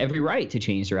has every right to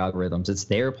change their algorithms. It's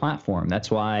their platform.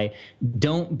 That's why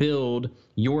don't build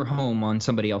your home on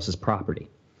somebody else's property.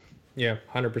 Yeah,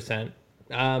 100%.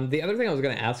 The other thing I was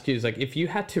going to ask you is if you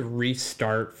had to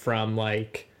restart from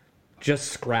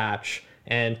just scratch,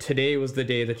 and today was the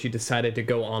day that you decided to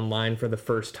go online for the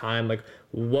first time,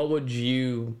 what would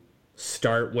you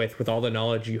start with all the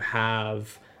knowledge you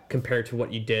have compared to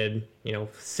what you did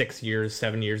 6 years,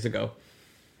 7 years ago?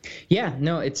 Yeah,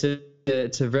 no, it's a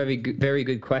very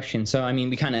good question. So I mean,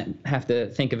 we kind of have to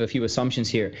think of a few assumptions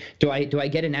here. Do I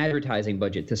get an advertising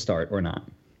budget to start or not?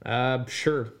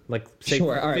 Sure. Say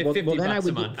sure. All right. $50 then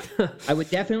a month. I would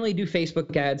definitely do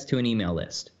Facebook ads to an email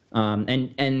list.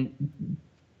 And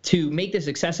to make this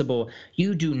accessible,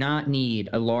 you do not need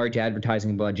a large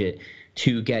advertising budget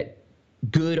to get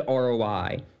good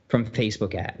ROI from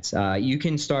Facebook ads. You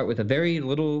can start with a very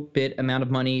little bit amount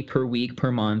of money per week,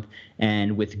 per month,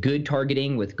 and with good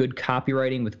targeting, with good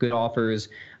copywriting, with good offers,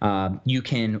 you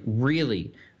can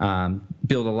really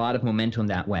build a lot of momentum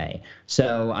that way.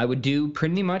 So I would do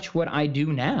pretty much what I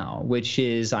do now, which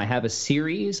is I have a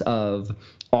series of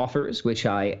offers, which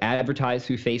I advertise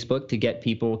through Facebook to get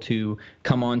people to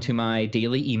come onto my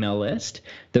daily email list.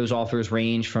 Those offers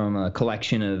range from a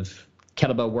collection of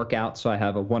kettlebell workouts. So I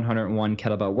have a 101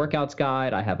 kettlebell workouts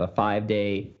guide. I have a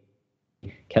 5-day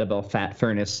kettlebell fat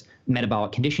furnace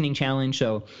metabolic conditioning challenge.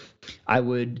 So I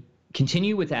would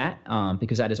continue with that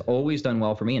because that has always done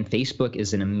well for me. And Facebook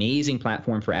is an amazing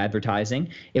platform for advertising.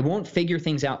 It won't figure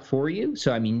things out for you.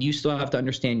 So, I mean, you still have to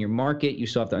understand your market. You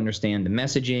still have to understand the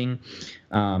messaging.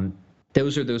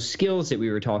 Those are those skills that we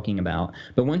were talking about.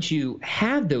 But once you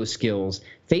have those skills,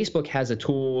 Facebook has the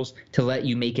tools to let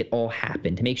you make it all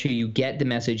happen, to make sure you get the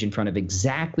message in front of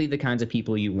exactly the kinds of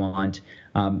people you want.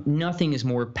 Nothing is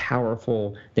more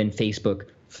powerful than Facebook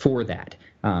for that.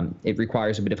 It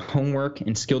requires a bit of homework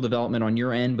and skill development on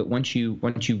your end, but once you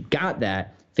got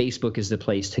that, Facebook is the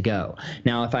place to go.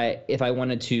 Now, if I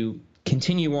wanted to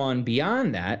continue on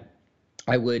beyond that,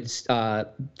 I would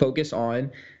focus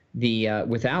on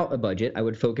without a budget, I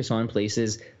would focus on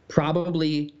places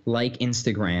probably like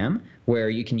Instagram, where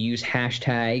you can use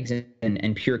hashtags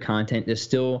and pure content to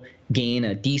still gain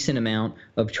a decent amount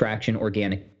of traction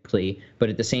organically, but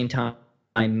at the same time,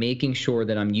 I'm making sure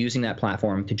that I'm using that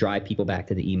platform to drive people back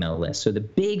to the email list. So the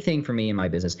big thing for me in my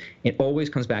business, it always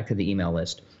comes back to the email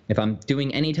list. If I'm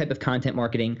doing any type of content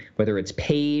marketing, whether it's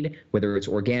paid, whether it's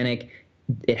organic,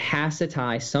 it has to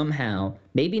tie somehow,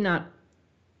 maybe not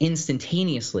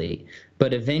instantaneously,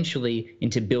 but eventually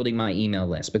into building my email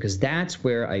list, because that's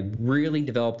where I really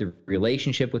developed a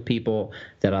relationship with people,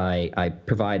 that I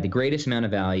provide the greatest amount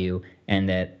of value, and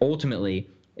that ultimately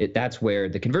that's where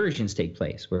the conversions take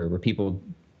place, where people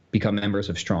become members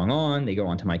of Strong On, they go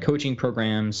onto my coaching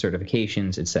programs,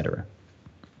 certifications, etc.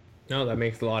 No, that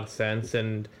makes a lot of sense.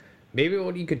 And maybe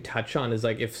what you could touch on is,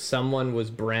 like, if someone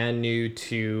was brand new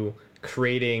to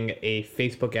creating a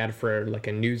Facebook ad for like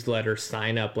a newsletter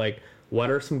sign up, like,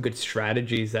 what are some good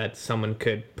strategies that someone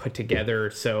could put together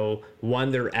so,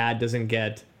 one, their ad doesn't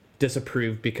get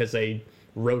disapproved because they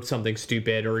wrote something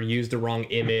stupid or used the wrong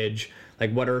image?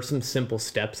 Like, what are some simple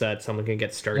steps that someone can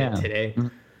get started today?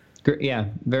 Yeah,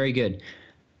 very good.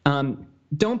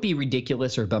 Don't be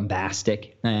ridiculous or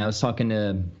bombastic. I was talking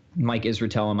to Mike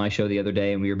Israetel on my show the other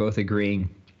day, and we were both agreeing,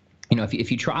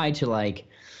 if you try to,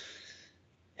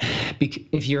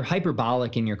 if you're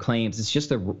hyperbolic in your claims, it's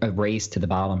just a race to the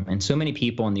bottom. And so many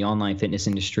people in the online fitness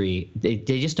industry, they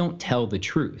just don't tell the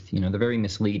truth. They're very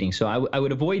misleading. So I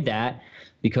would avoid that,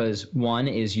 because one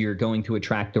is you're going to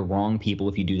attract the wrong people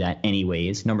if you do that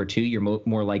anyways. Number two, you're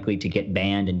more likely to get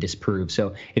banned and disproved.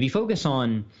 So if you focus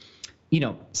on,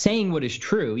 saying what is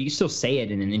true, you still say it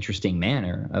in an interesting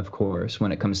manner, of course,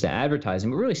 when it comes to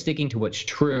advertising, but really sticking to what's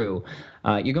true,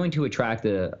 you're going to attract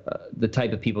the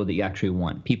type of people that you actually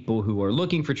want. People who are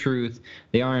looking for truth.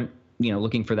 They aren't,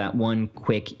 looking for that one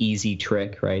quick, easy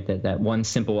trick, right? That one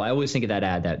simple, I always think of that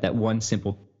ad, that one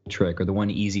simple trick, or the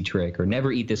one easy trick, or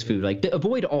never eat this food. Like,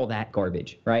 avoid all that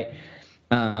garbage, right?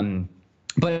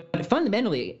 But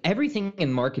fundamentally, everything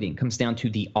in marketing comes down to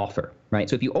the offer, right?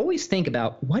 So if you always think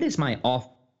about, what is my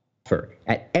offer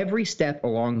at every step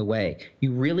along the way,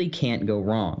 you really can't go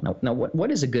wrong. Now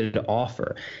what is a good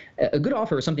offer? A good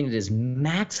offer is something that is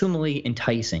maximally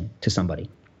enticing to somebody.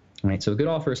 Right, so a good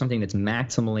offer is something that's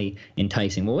maximally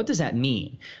enticing. Well, what does that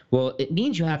mean? Well, it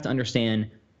means you have to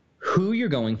understand who you're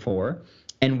going for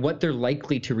and what they're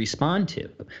likely to respond to.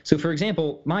 So, for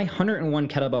example, my 101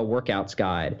 kettlebell workouts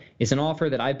guide is an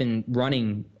offer that I've been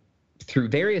running through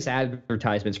various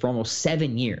advertisements for almost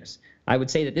 7 years. I would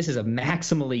say that this is a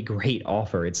maximally great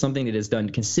offer. It's something that has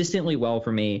done consistently well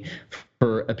for me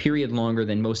for a period longer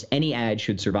than most any ad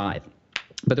should survive.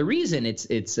 But the reason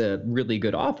it's a really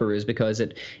good offer is because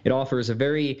it offers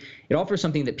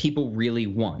something that people really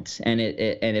want, and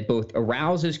it both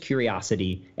arouses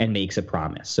curiosity and makes a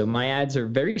promise. So my ads are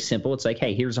very simple. It's like,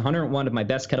 hey, here's 101 of my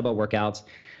best kettlebell workouts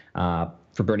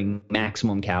for burning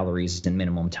maximum calories in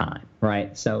minimum time,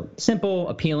 right? So simple,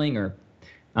 appealing, and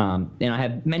I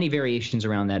have many variations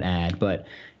around that ad. But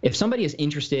if somebody is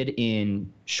interested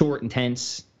in short,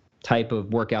 intense type of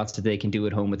workouts that they can do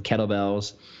at home with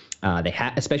kettlebells,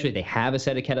 especially if they have a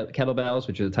set of kettlebells,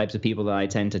 which are the types of people that I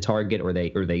tend to target, or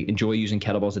they enjoy using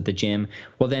kettlebells at the gym.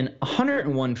 Well, then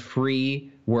 101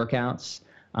 free workouts,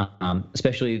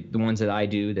 especially the ones that I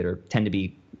do that tend to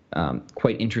be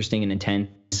quite interesting and intense,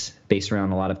 based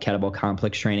around a lot of kettlebell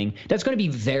complex training, that's going to be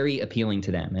very appealing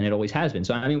to them, and it always has been.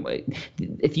 So, I mean,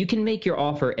 if you can make your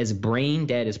offer as brain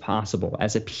dead as possible,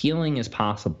 as appealing as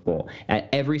possible at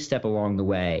every step along the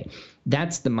way,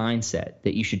 that's the mindset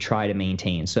that you should try to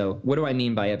maintain. So what do I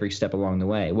mean by every step along the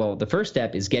way? Well, the first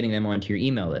step is getting them onto your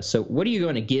email list. So what are you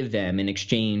going to give them in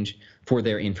exchange for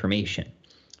their information?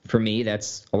 For me,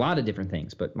 that's a lot of different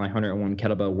things, but my 101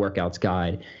 kettlebell workouts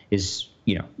guide is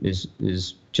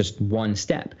just one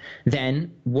step.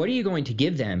 Then what are you going to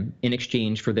give them in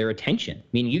exchange for their attention? I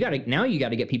mean, you got to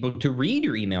get people to read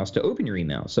your emails, to open your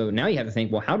emails. So now you have to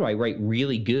think, well, how do I write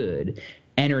really good,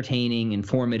 entertaining,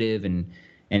 informative,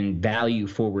 and value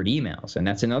forward emails? And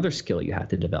that's another skill you have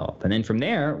to develop. And then from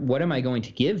there, what am I going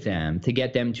to give them to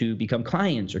get them to become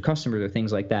clients or customers or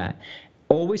things like that?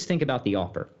 Always think about the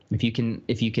offer. If you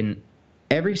can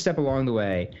every step along the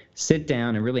way, sit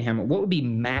down and really hammer what would be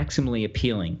maximally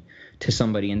appealing to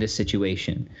somebody in this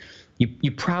situation,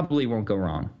 you probably won't go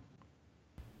wrong.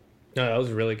 No, that was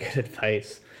really good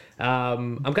advice.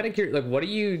 I'm kind of curious, like, what are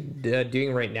you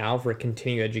doing right now for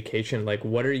continuing education? Like,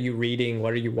 what are you reading?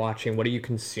 What are you watching? What are you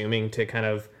consuming to kind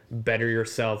of better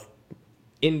yourself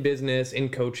in business, in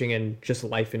coaching, and just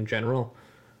life in general?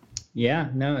 Yeah,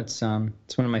 no, it's one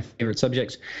of my favorite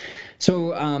subjects.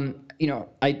 So,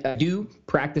 I do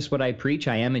practice what I preach.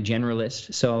 I am a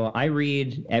generalist, so I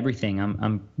read everything.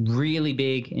 I'm really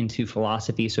big into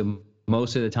philosophy, so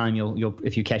most of the time you'll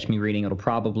if you catch me reading, it'll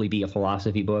probably be a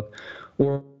philosophy book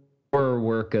or a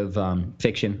work of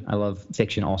fiction. I love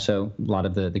fiction also, a lot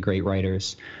of the great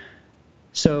writers.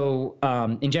 So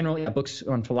in general, yeah, books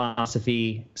on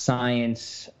philosophy,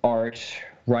 science, art,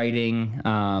 writing.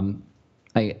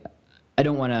 I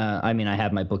don't want to. I mean, I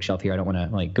have my bookshelf here. I don't want to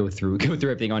like go through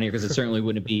everything on here because it certainly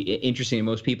wouldn't be interesting to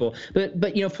most people.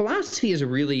 But philosophy is a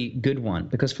really good one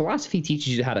because philosophy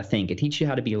teaches you how to think. It teaches you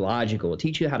how to be logical. It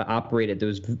teaches you how to operate at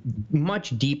those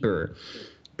much deeper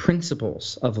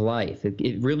principles of life.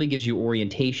 It really gives you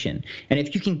orientation. And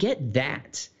if you can get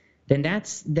that, then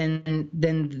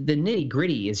the nitty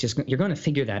gritty is just, you're going to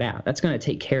figure that out. That's going to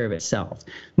take care of itself.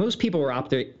 Most people are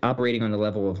operating on the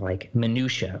level of like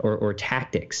minutia or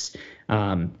tactics.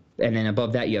 And then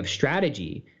above that, you have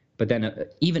strategy. But then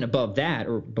even above that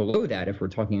or below that, if we're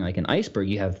talking like an iceberg,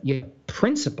 you have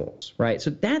principles, right?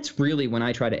 So that's really when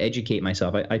I try to educate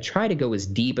myself. I try to go as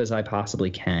deep as I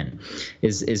possibly can,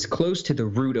 as close to the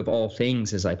root of all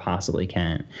things as I possibly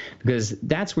can, because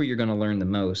that's where you're going to learn the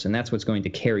most, and that's what's going to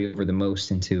carry over the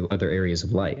most into other areas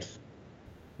of life.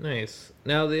 Nice.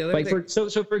 Now the other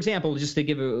thing... for example, just to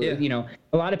give a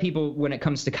lot of people when it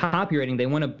comes to copywriting, they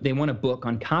want a book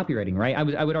on copywriting, right?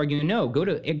 I would argue no, go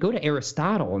to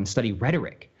Aristotle and study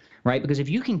rhetoric, right? Because if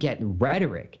you can get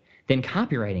rhetoric, then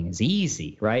copywriting is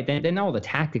easy, right? Then all the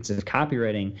tactics of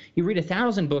copywriting, you read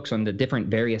 1,000 books on the different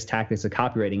various tactics of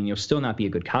copywriting, and you'll still not be a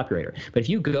good copywriter. But if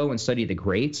you go and study the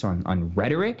greats on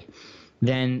rhetoric,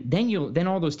 then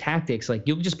all those tactics, like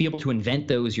you'll just be able to invent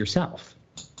those yourself.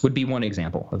 Would be one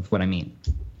example of what I mean.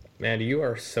 Man, you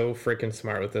are so freaking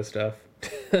smart with this stuff.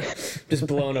 Just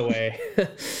blown away.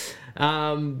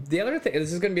 The other thing,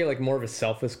 this is going to be like more of a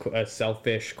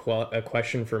selfish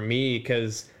question for me,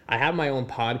 because I have my own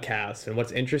podcast, and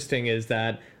what's interesting is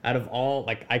that out of all,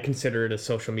 like, I consider it a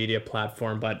social media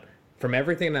platform, but from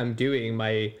everything that I'm doing,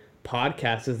 my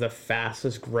podcast is the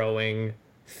fastest growing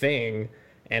thing,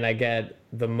 and I get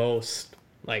the most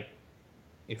like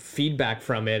feedback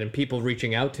from it and people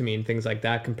reaching out to me and things like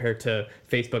that compared to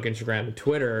Facebook, Instagram, and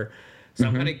Twitter. So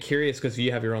I'm kind of curious, because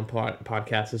you have your own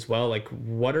podcast as well. Like,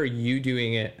 what are you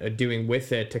doing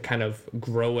with it to kind of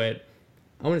grow it?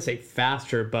 I want to say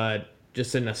faster, but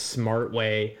just in a smart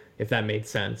way, if that made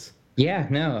sense. Yeah,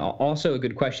 no, also a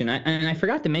good question. I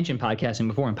forgot to mention podcasting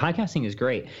before, and podcasting is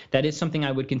great. That is something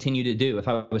I would continue to do if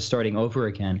I was starting over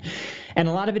again. And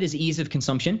a lot of it is ease of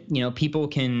consumption. People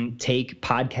can take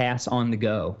podcasts on the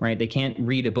go, right? They can't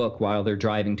read a book while they're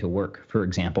driving to work, for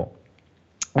example.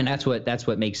 And that's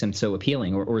what makes them so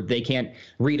appealing. Or they can't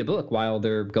read a book while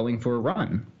they're going for a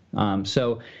run.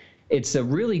 So it's a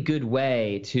really good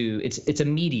way to, it's a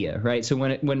media, right? So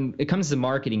when it comes to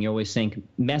marketing, you always think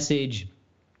message,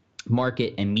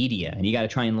 market, and media, and you got to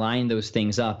try and line those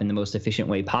things up in the most efficient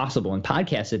way possible. And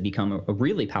podcasts have become a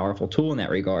really powerful tool in that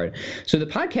regard. So the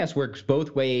podcast works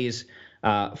both ways.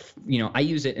 I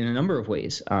use it in a number of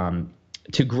ways.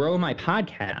 To grow my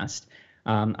podcast,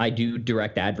 I do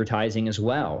direct advertising as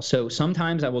well. So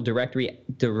sometimes I will directly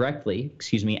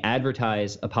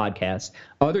advertise a podcast.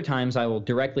 Other times I will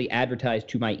directly advertise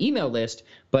to my email list,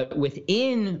 but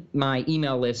within my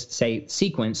email list, say,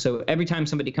 sequence. So every time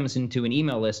somebody comes into an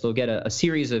email list, they'll get a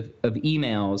series of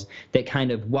emails that kind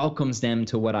of welcomes them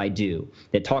to what I do,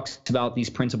 that talks about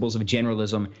these principles of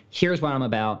generalism. Here's what I'm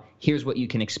about. Here's what you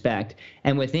can expect.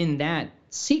 And within that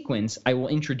sequence, I will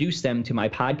introduce them to my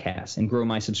podcast and grow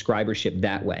my subscribership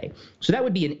that way. So that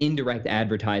would be an indirect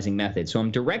advertising method. So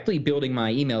I'm directly building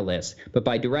my email list, but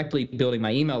by directly building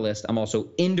my email list, I'm also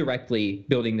indirectly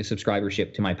building the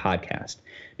subscribership to my podcast.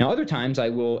 Now, other times I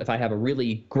will, if I have a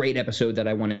really great episode that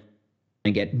I want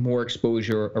to get more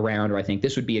exposure around, or I think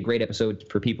this would be a great episode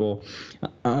for people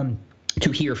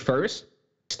to hear first,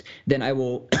 then I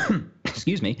will,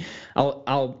 excuse me,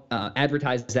 I'll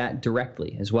advertise that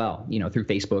directly as well, through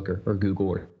Facebook or Google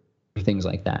or things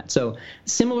like that. So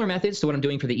similar methods to what I'm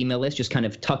doing for the email list, just kind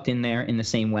of tucked in there in the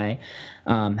same way,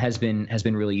 has been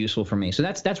really useful for me. So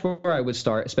that's where I would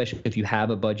start, especially if you have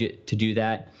a budget to do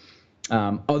that.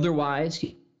 Otherwise,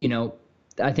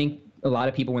 I think a lot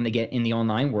of people, when they get in the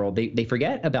online world, they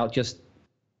forget about just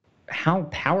how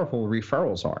powerful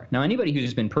referrals are. Now, anybody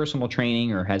who's been personal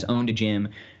training or has owned a gym,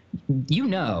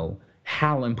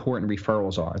 how important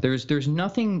referrals are. There's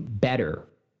nothing better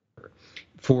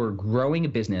for growing a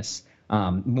business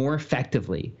more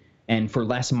effectively and for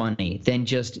less money than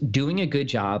just doing a good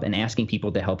job and asking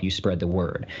people to help you spread the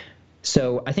word.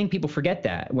 So I think people forget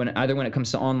that when it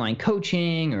comes to online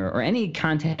coaching or any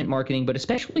content marketing, but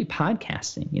especially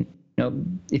podcasting.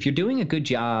 If you're doing a good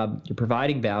job, you're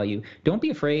providing value, don't be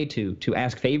afraid to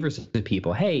ask favors of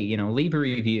people. Hey, leave a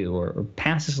review or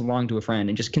pass this along to a friend,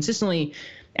 and just consistently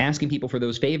asking people for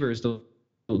those favors. They'll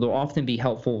often be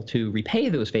helpful to repay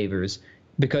those favors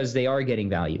because they are getting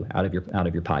value out of your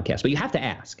podcast. But you have to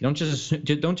ask. Don't just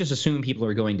assume people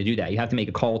are going to do that. You have to make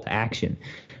a call to action,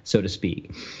 so to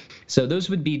speak. So those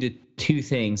would be the two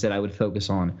things that I would focus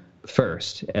on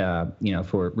first,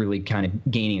 for really kind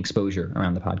of gaining exposure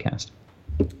around the podcast.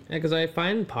 Yeah, because I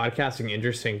find podcasting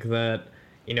interesting that,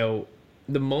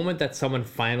 the moment that someone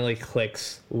finally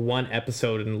clicks one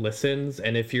episode and listens,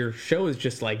 and if your show is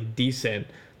just like decent,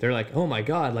 they're like, oh my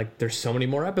God, like there's so many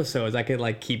more episodes. I could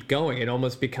like keep going. It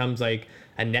almost becomes like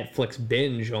a Netflix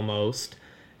binge almost.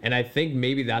 And I think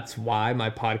maybe that's why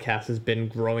my podcast has been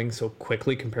growing so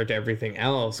quickly compared to everything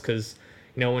else. Because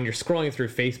when you're scrolling through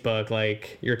Facebook,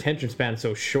 like your attention span is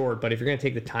so short, but if you're going to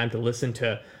take the time to listen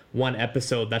to one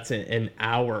episode that's an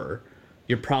hour,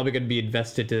 you're probably going to be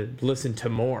invested to listen to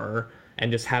more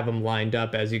and just have them lined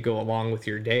up as you go along with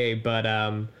your day. But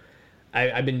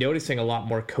I've been noticing a lot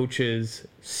more coaches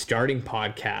starting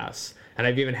podcasts, and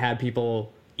I've even had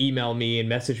people email me and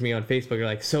message me on Facebook. They're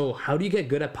like, so how do you get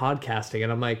good at podcasting?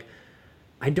 And I'm like,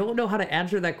 I don't know how to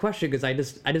answer that question because I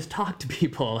just talk to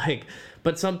people.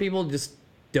 But some people just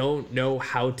don't know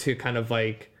how to kind of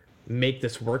like make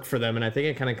this work for them. And I think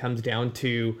it kind of comes down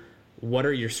to what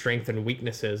are your strengths and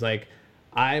weaknesses. Like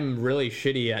I'm really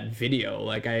shitty at video.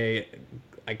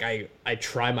 I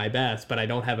try my best, but I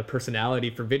don't have a personality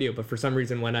for video. But for some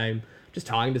reason, when I'm just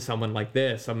talking to someone like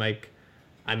this, I'm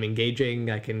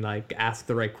engaging. I can like ask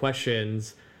the right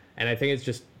questions. And I think it's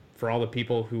just for all the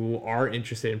people who are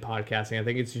interested in podcasting, I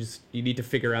think it's just, you need to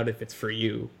figure out if it's for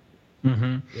you.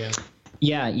 Mm-hmm. Yeah.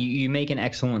 Yeah, you make an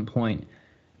excellent point.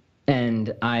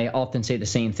 And I often say the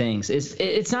same things.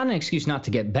 It's not an excuse not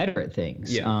to get better at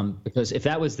things. Yeah. Because if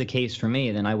that was the case for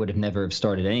me, then I would have never have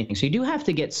started anything. So you do have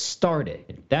to get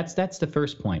started. That's the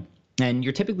first point. And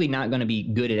you're typically not going to be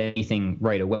good at anything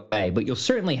right away, but you'll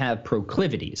certainly have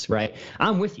proclivities, right?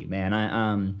 I'm with you,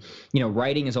 man.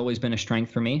 Writing has always been a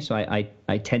strength for me, so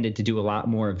I tended to do a lot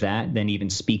more of that than even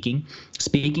speaking.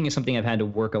 Speaking is something I've had to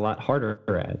work a lot harder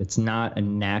at. It's not a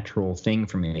natural thing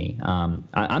for me.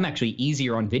 I'm actually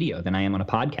easier on video than I am on a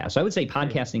podcast. So I would say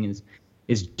podcasting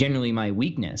is generally my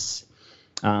weakness.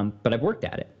 But I've worked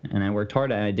at it, and I worked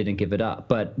hard at it. I didn't give it up.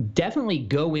 But definitely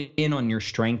go in on your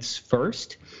strengths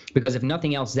first, because if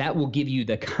nothing else, that will give you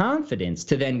the confidence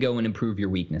to then go and improve your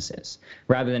weaknesses.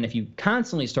 Rather than if you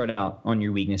constantly start out on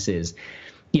your weaknesses,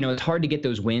 it's hard to get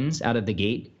those wins out of the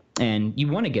gate. And you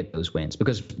want to get those wins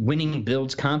because winning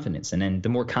builds confidence. And then the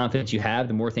more confidence you have,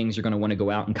 the more things you're going to want to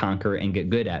go out and conquer and get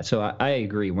good at. So I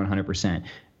agree 100%.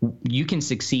 You can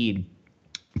succeed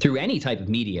through any type of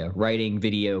media, writing,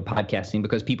 video, podcasting,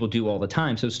 because people do all the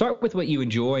time. So start with what you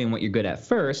enjoy and what you're good at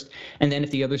first. And then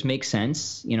if the others make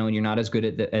sense, and you're not as good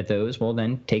at those, well,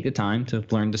 then take the time to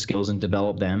learn the skills and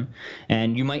develop them.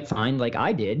 And you might find, like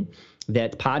I did,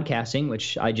 that podcasting,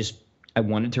 which I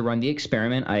wanted to run the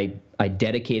experiment. I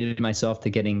dedicated myself to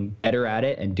getting better at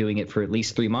it and doing it for at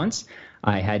least 3 months.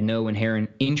 I had no inherent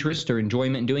interest or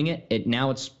enjoyment in doing it. Now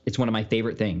it's one of my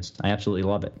favorite things. I absolutely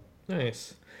love it.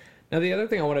 Nice. Now, the other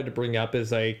thing I wanted to bring up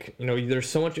is there's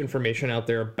so much information out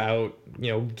there about,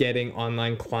 getting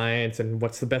online clients and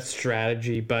what's the best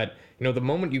strategy. But, the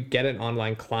moment you get an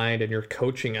online client and you're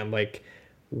coaching them,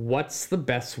 what's the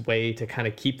best way to kind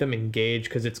of keep them engaged?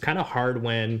 Because it's kind of hard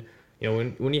when,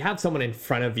 when you have someone in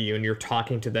front of you and you're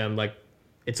talking to them, like,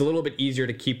 it's a little bit easier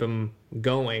to keep them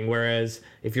going. Whereas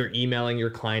if you're emailing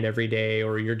your client every day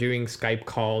or you're doing Skype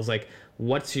calls, like,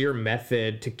 what's your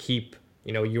method to keep,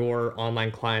 your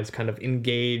online clients kind of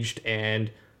engaged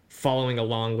and following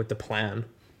along with the plan?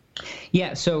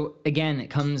 Yeah. So again,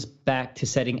 it comes back to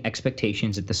setting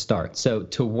expectations at the start. So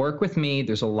to work with me,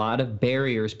 there's a lot of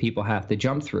barriers people have to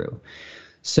jump through.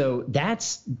 So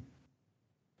that's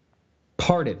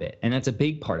part of it. And that's a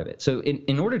big part of it. So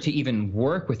in order to even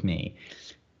work with me,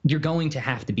 you're going to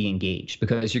have to be engaged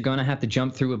because you're going to have to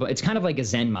jump through it's kind of like a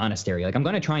Zen monastery. Like, I'm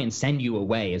going to try and send you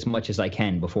away as much as I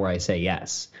can before I say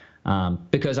yes.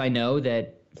 Because I know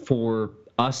that for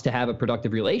us to have a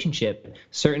productive relationship,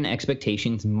 certain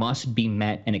expectations must be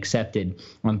met and accepted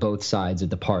on both sides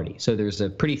of the party. So there's a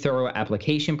pretty thorough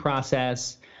application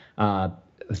process, a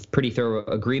pretty thorough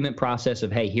agreement process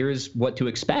of, hey, here's what to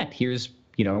expect. Here's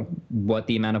what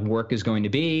the amount of work is going to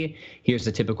be. Here's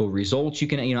the typical results you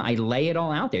can, I lay it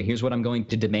all out there. Here's what I'm going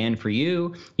to demand for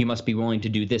you. You must be willing to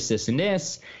do this, this, and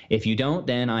this. If you don't,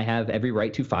 then I have every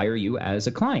right to fire you as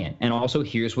a client. And also,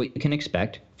 here's what you can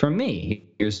expect from me.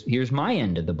 Here's my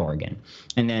end of the bargain.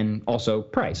 And then also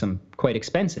price. I'm quite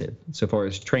expensive so far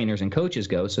as trainers and coaches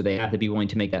go. So they have to be willing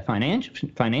to make that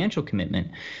financial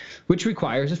commitment, which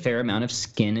requires a fair amount of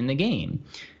skin in the game.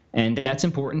 And that's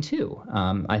important too.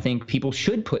 I think people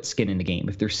should put skin in the game.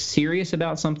 If they're serious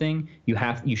about something,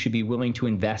 you should be willing to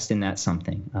invest in that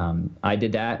something. I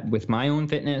did that with my own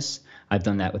fitness. I've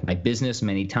done that with my business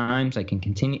many times. I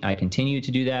continue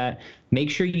to do that. Make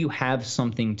sure you have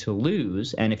something to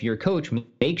lose. And if you're a coach,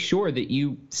 make sure that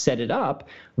you set it up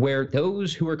where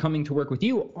those who are coming to work with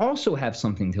you also have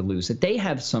something to lose, that they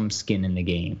have some skin in the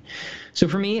game. So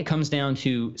for me, it comes down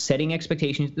to setting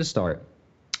expectations at the start.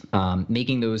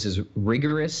 Making those as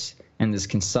rigorous and as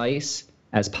concise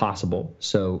as possible,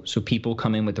 so people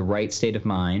come in with the right state of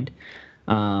mind,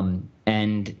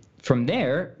 and from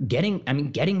there, getting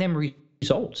them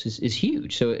results is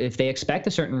huge. So if they expect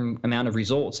a certain amount of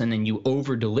results and then you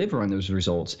over deliver on those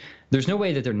results, there's no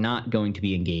way that they're not going to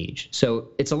be engaged. So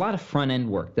it's a lot of front end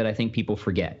work that I think people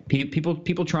forget.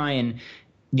 People try and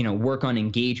work on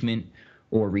engagement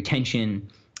or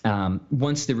retention.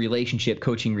 Once the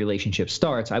coaching relationship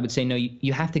starts, I would say, no,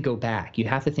 you have to go back. You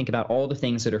have to think about all the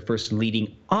things that are first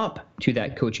leading up to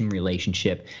that coaching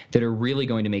relationship that are really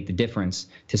going to make the difference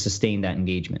to sustain that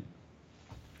engagement.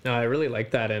 No, I really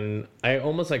like that. And I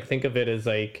almost think of it as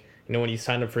when you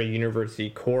sign up for a university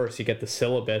course, you get the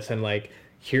syllabus and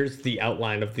here's the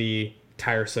outline of the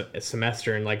entire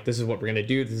semester. And this is what we're going to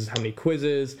do. This is how many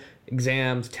quizzes,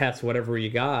 exams, tests, whatever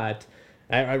you got.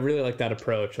 I really like that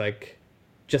approach.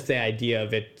 Just the idea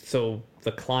of it, so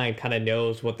the client kind of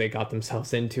knows what they got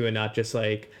themselves into and not just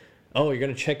oh, you're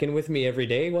going to check in with me every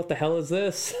day? What the hell is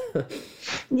this?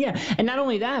 Yeah. And not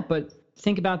only that, but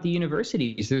think about the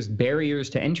universities. There's barriers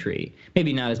to entry.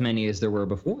 Maybe not as many as there were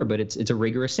before, but it's a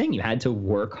rigorous thing. You had to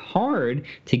work hard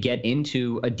to get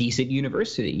into a decent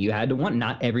university. You had to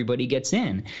not everybody gets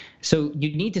in. So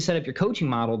you need to set up your coaching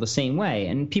model the same way.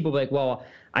 And people are like, well,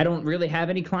 I don't really have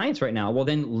any clients right now. Well,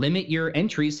 then limit your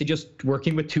entries to just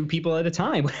working with 2 people at a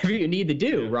time, whatever you need to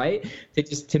do, right?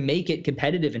 To make it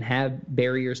competitive and have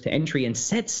barriers to entry and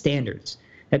set standards.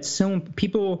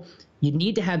 You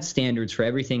need to have standards for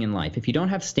everything in life. If you don't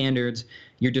have standards,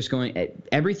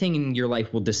 everything in your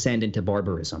life will descend into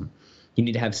barbarism. You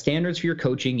need to have standards for your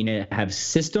coaching. You need to have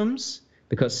systems,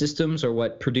 because systems are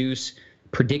what produce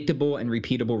predictable and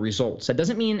repeatable results. That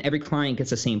doesn't mean every client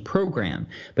gets the same program,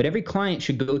 but every client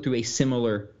should go through a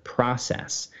similar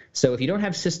process. So if you don't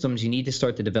have systems, you need to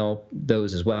start to develop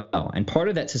those as well. And part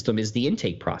of that system is the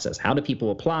intake process. How do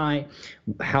people apply?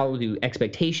 How do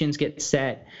expectations get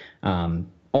set?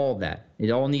 All of that.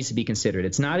 It all needs to be considered.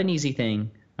 It's not an easy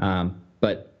thing,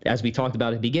 but as we talked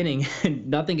about at the beginning,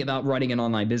 nothing about running an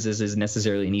online business is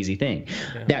necessarily an easy thing.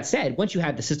 Yeah. That said, once you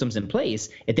have the systems in place,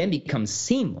 it then becomes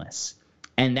seamless.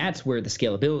 And that's where the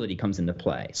scalability comes into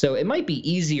play. So it might be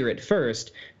easier at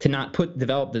first to not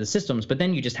develop the systems, but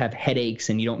then you just have headaches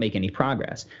and you don't make any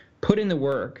progress. Put in the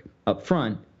work up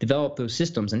front, develop those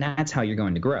systems, and that's how you're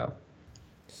going to grow.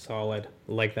 Solid.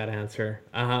 Like that answer.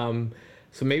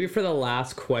 So maybe for the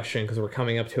last question, because we're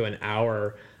coming up to an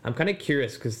hour, I'm kind of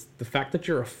curious because the fact that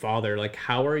you're a father,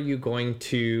 how are you going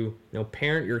to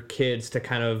parent your kids to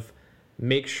kind of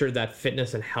make sure that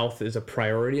fitness and health is a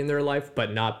priority in their life,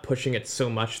 but not pushing it so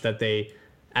much that they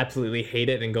absolutely hate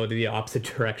it and go to the opposite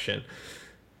direction?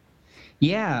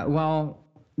 Yeah, well,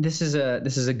 this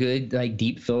is a good, like,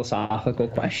 deep philosophical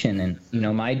question,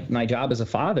 and my job as a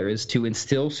father is to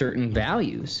instill certain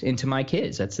values into my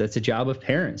kids. That's a job of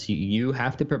parents. You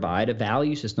have to provide a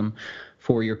value system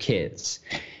for your kids,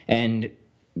 and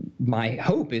my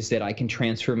hope is that I can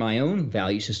transfer my own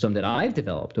value system that I've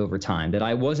developed over time, that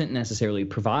I wasn't necessarily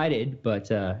provided,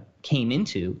 but came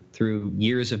into through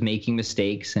years of making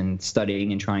mistakes and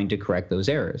studying and trying to correct those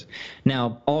errors.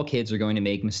 Now, all kids are going to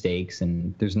make mistakes,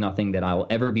 and there's nothing that I'll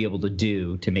ever be able to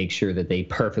do to make sure that they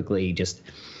perfectly just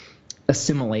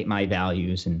assimilate my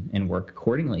values and work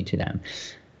accordingly to them.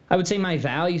 I would say my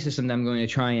value system that I'm going to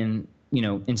try and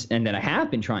and that I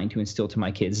have been trying to instill to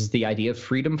my kids is the idea of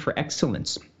freedom for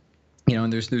excellence.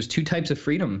 And there's two types of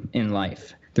freedom in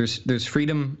life. There's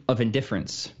freedom of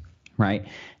indifference, right?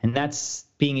 And that's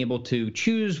being able to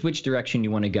choose which direction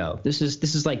you want to go. This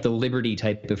is like the liberty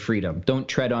type of freedom. Don't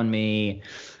tread on me.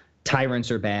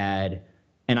 Tyrants are bad.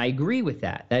 And I agree with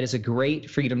that. That is a great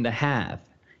freedom to have.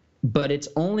 But it's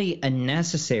only a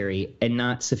necessary and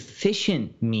not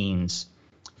sufficient means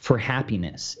for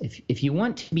happiness. If you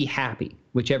want to be happy,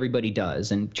 which everybody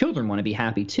does, and children want to be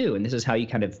happy too, and this is how you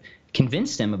kind of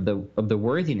convince them of the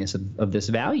worthiness of this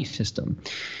value system.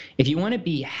 If you want to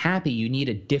be happy, you need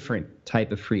a different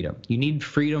type of freedom. You need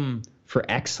freedom for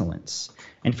excellence.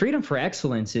 And freedom for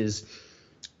excellence is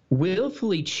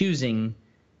willfully choosing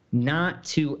not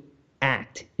to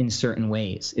act in certain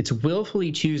ways. It's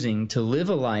willfully choosing to live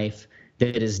a life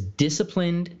that is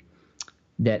disciplined,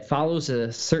 that follows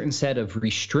a certain set of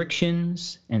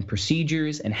restrictions and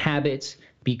procedures and habits,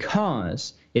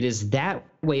 because it is that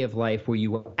way of life where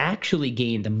you will actually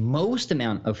gain the most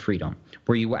amount of freedom,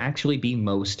 where you will actually be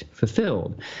most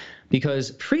fulfilled.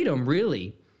 Because freedom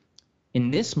really,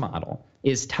 in this model,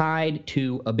 is tied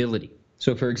to ability.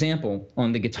 So, for example,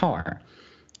 on the guitar,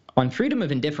 on freedom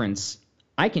of indifference,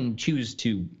 I can choose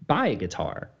to buy a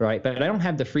guitar, right? But I don't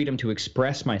have the freedom to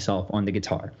express myself on the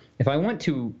guitar. If I want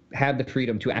to have the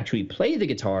freedom to actually play the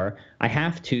guitar, I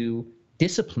have to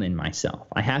discipline myself.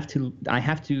 I have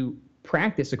to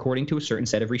practice according to a certain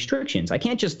set of restrictions. I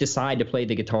can't just decide to play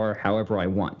the guitar however I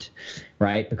want,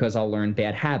 right? Because I'll learn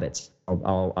bad habits.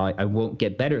 I won't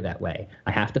get better that way.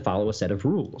 I have to follow a set of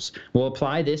rules. We'll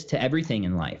apply this to everything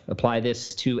in life. Apply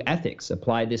this to ethics.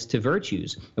 Apply this to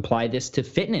virtues. Apply this to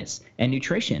fitness and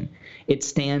nutrition. It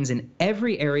stands in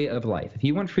every area of life. If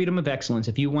you want freedom of excellence,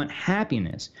 if you want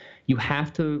happiness, you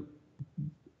have to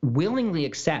willingly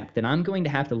accept that I'm going to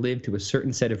have to live to a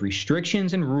certain set of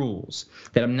restrictions and rules,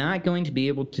 that I'm not going to be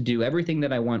able to do everything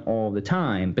that I want all the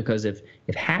time, because if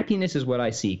happiness is what I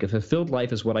seek, a fulfilled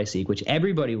life is what I seek, which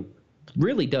everybody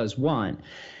really does want,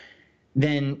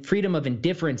 then freedom of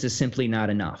indifference is simply not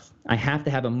enough. I have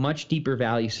to have a much deeper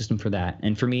value system for that.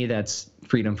 And for me, that's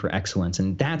freedom for excellence.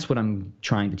 And that's what I'm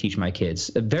trying to teach my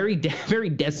kids, very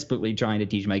desperately trying to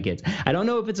teach my kids. I don't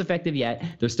know if it's effective yet.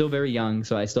 They're still very young,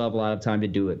 so I still have a lot of time to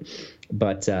do it.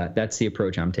 But that's the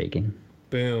approach I'm taking.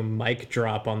 Boom, mic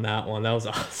drop on that one. That was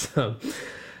awesome.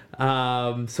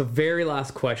 So very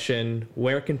last question,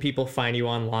 where can people find you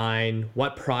online?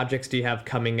 What projects do you have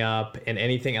coming up? And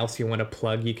anything else you want to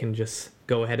plug, you can just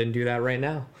go ahead and do that right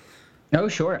now. Oh,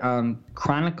 sure.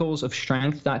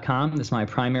 chroniclesofstrength.com. That's my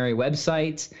primary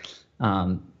website.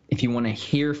 If you want to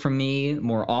hear from me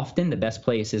more often, the best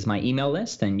place is my email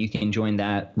list, and you can join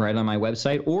that right on my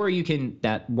website. Or you can,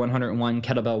 that 101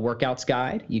 Kettlebell Workouts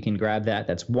Guide, you can grab that.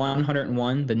 That's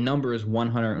 101. The number is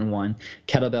 101,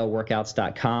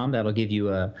 kettlebellworkouts.com. That'll give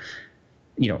you a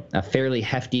fairly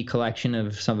hefty collection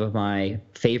of some of my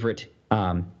favorite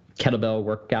kettlebell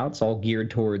workouts, all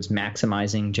geared towards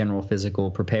maximizing general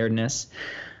physical preparedness.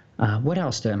 What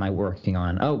else am I working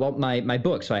on? Oh, well, my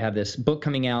book. So I have this book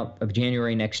coming out of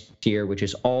January next year, which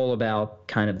is all about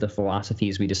kind of the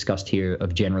philosophies we discussed here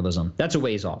of generalism. That's a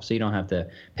ways off, so you don't have to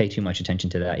pay too much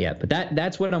attention to that yet. But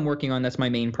that's what I'm working on. That's my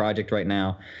main project right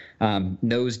now.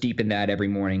 Nose deep in that every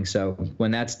morning. So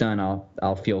when that's done,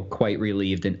 I'll feel quite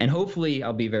relieved, and hopefully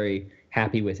I'll be very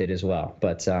happy with it as well.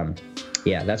 But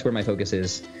yeah, that's where my focus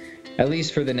is, at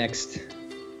least for the next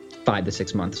 5 to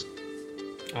 6 months.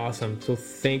 Awesome. So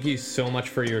thank you so much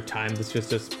for your time. This was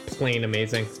just plain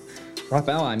amazing.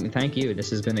 Rafael, thank you. This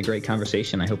has been a great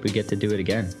conversation. I hope we get to do it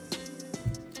again.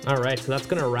 All right, so that's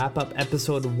going to wrap up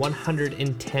episode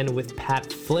 110 with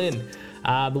Pat Flynn.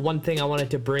 The one thing I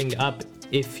wanted to bring up,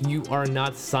 if you are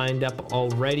not signed up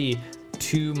already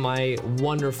to my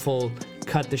wonderful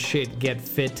Cut the Shit, Get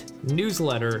Fit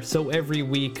newsletter. So every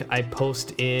week I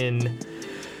post in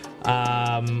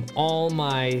all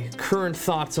my current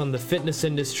thoughts on the fitness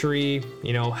industry,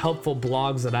 helpful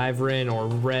blogs that I've written or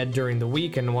read during the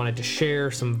week and wanted to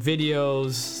share, some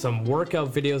videos, some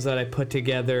workout videos that I put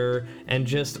together, and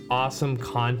just awesome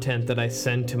content that I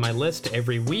send to my list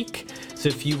every week. So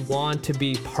if you want to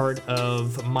be part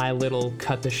of my little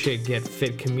Cut the Shit Get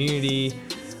Fit community,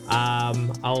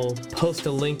 I'll post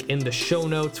a link in the show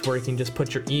notes where you can just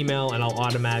put your email and I'll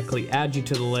automatically add you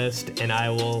to the list, and I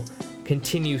will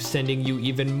continue sending you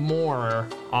even more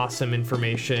awesome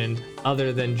information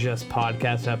other than just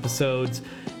podcast episodes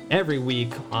every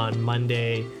week on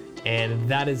Monday. And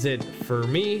that is it for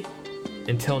me.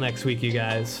 Until next week, you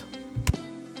guys.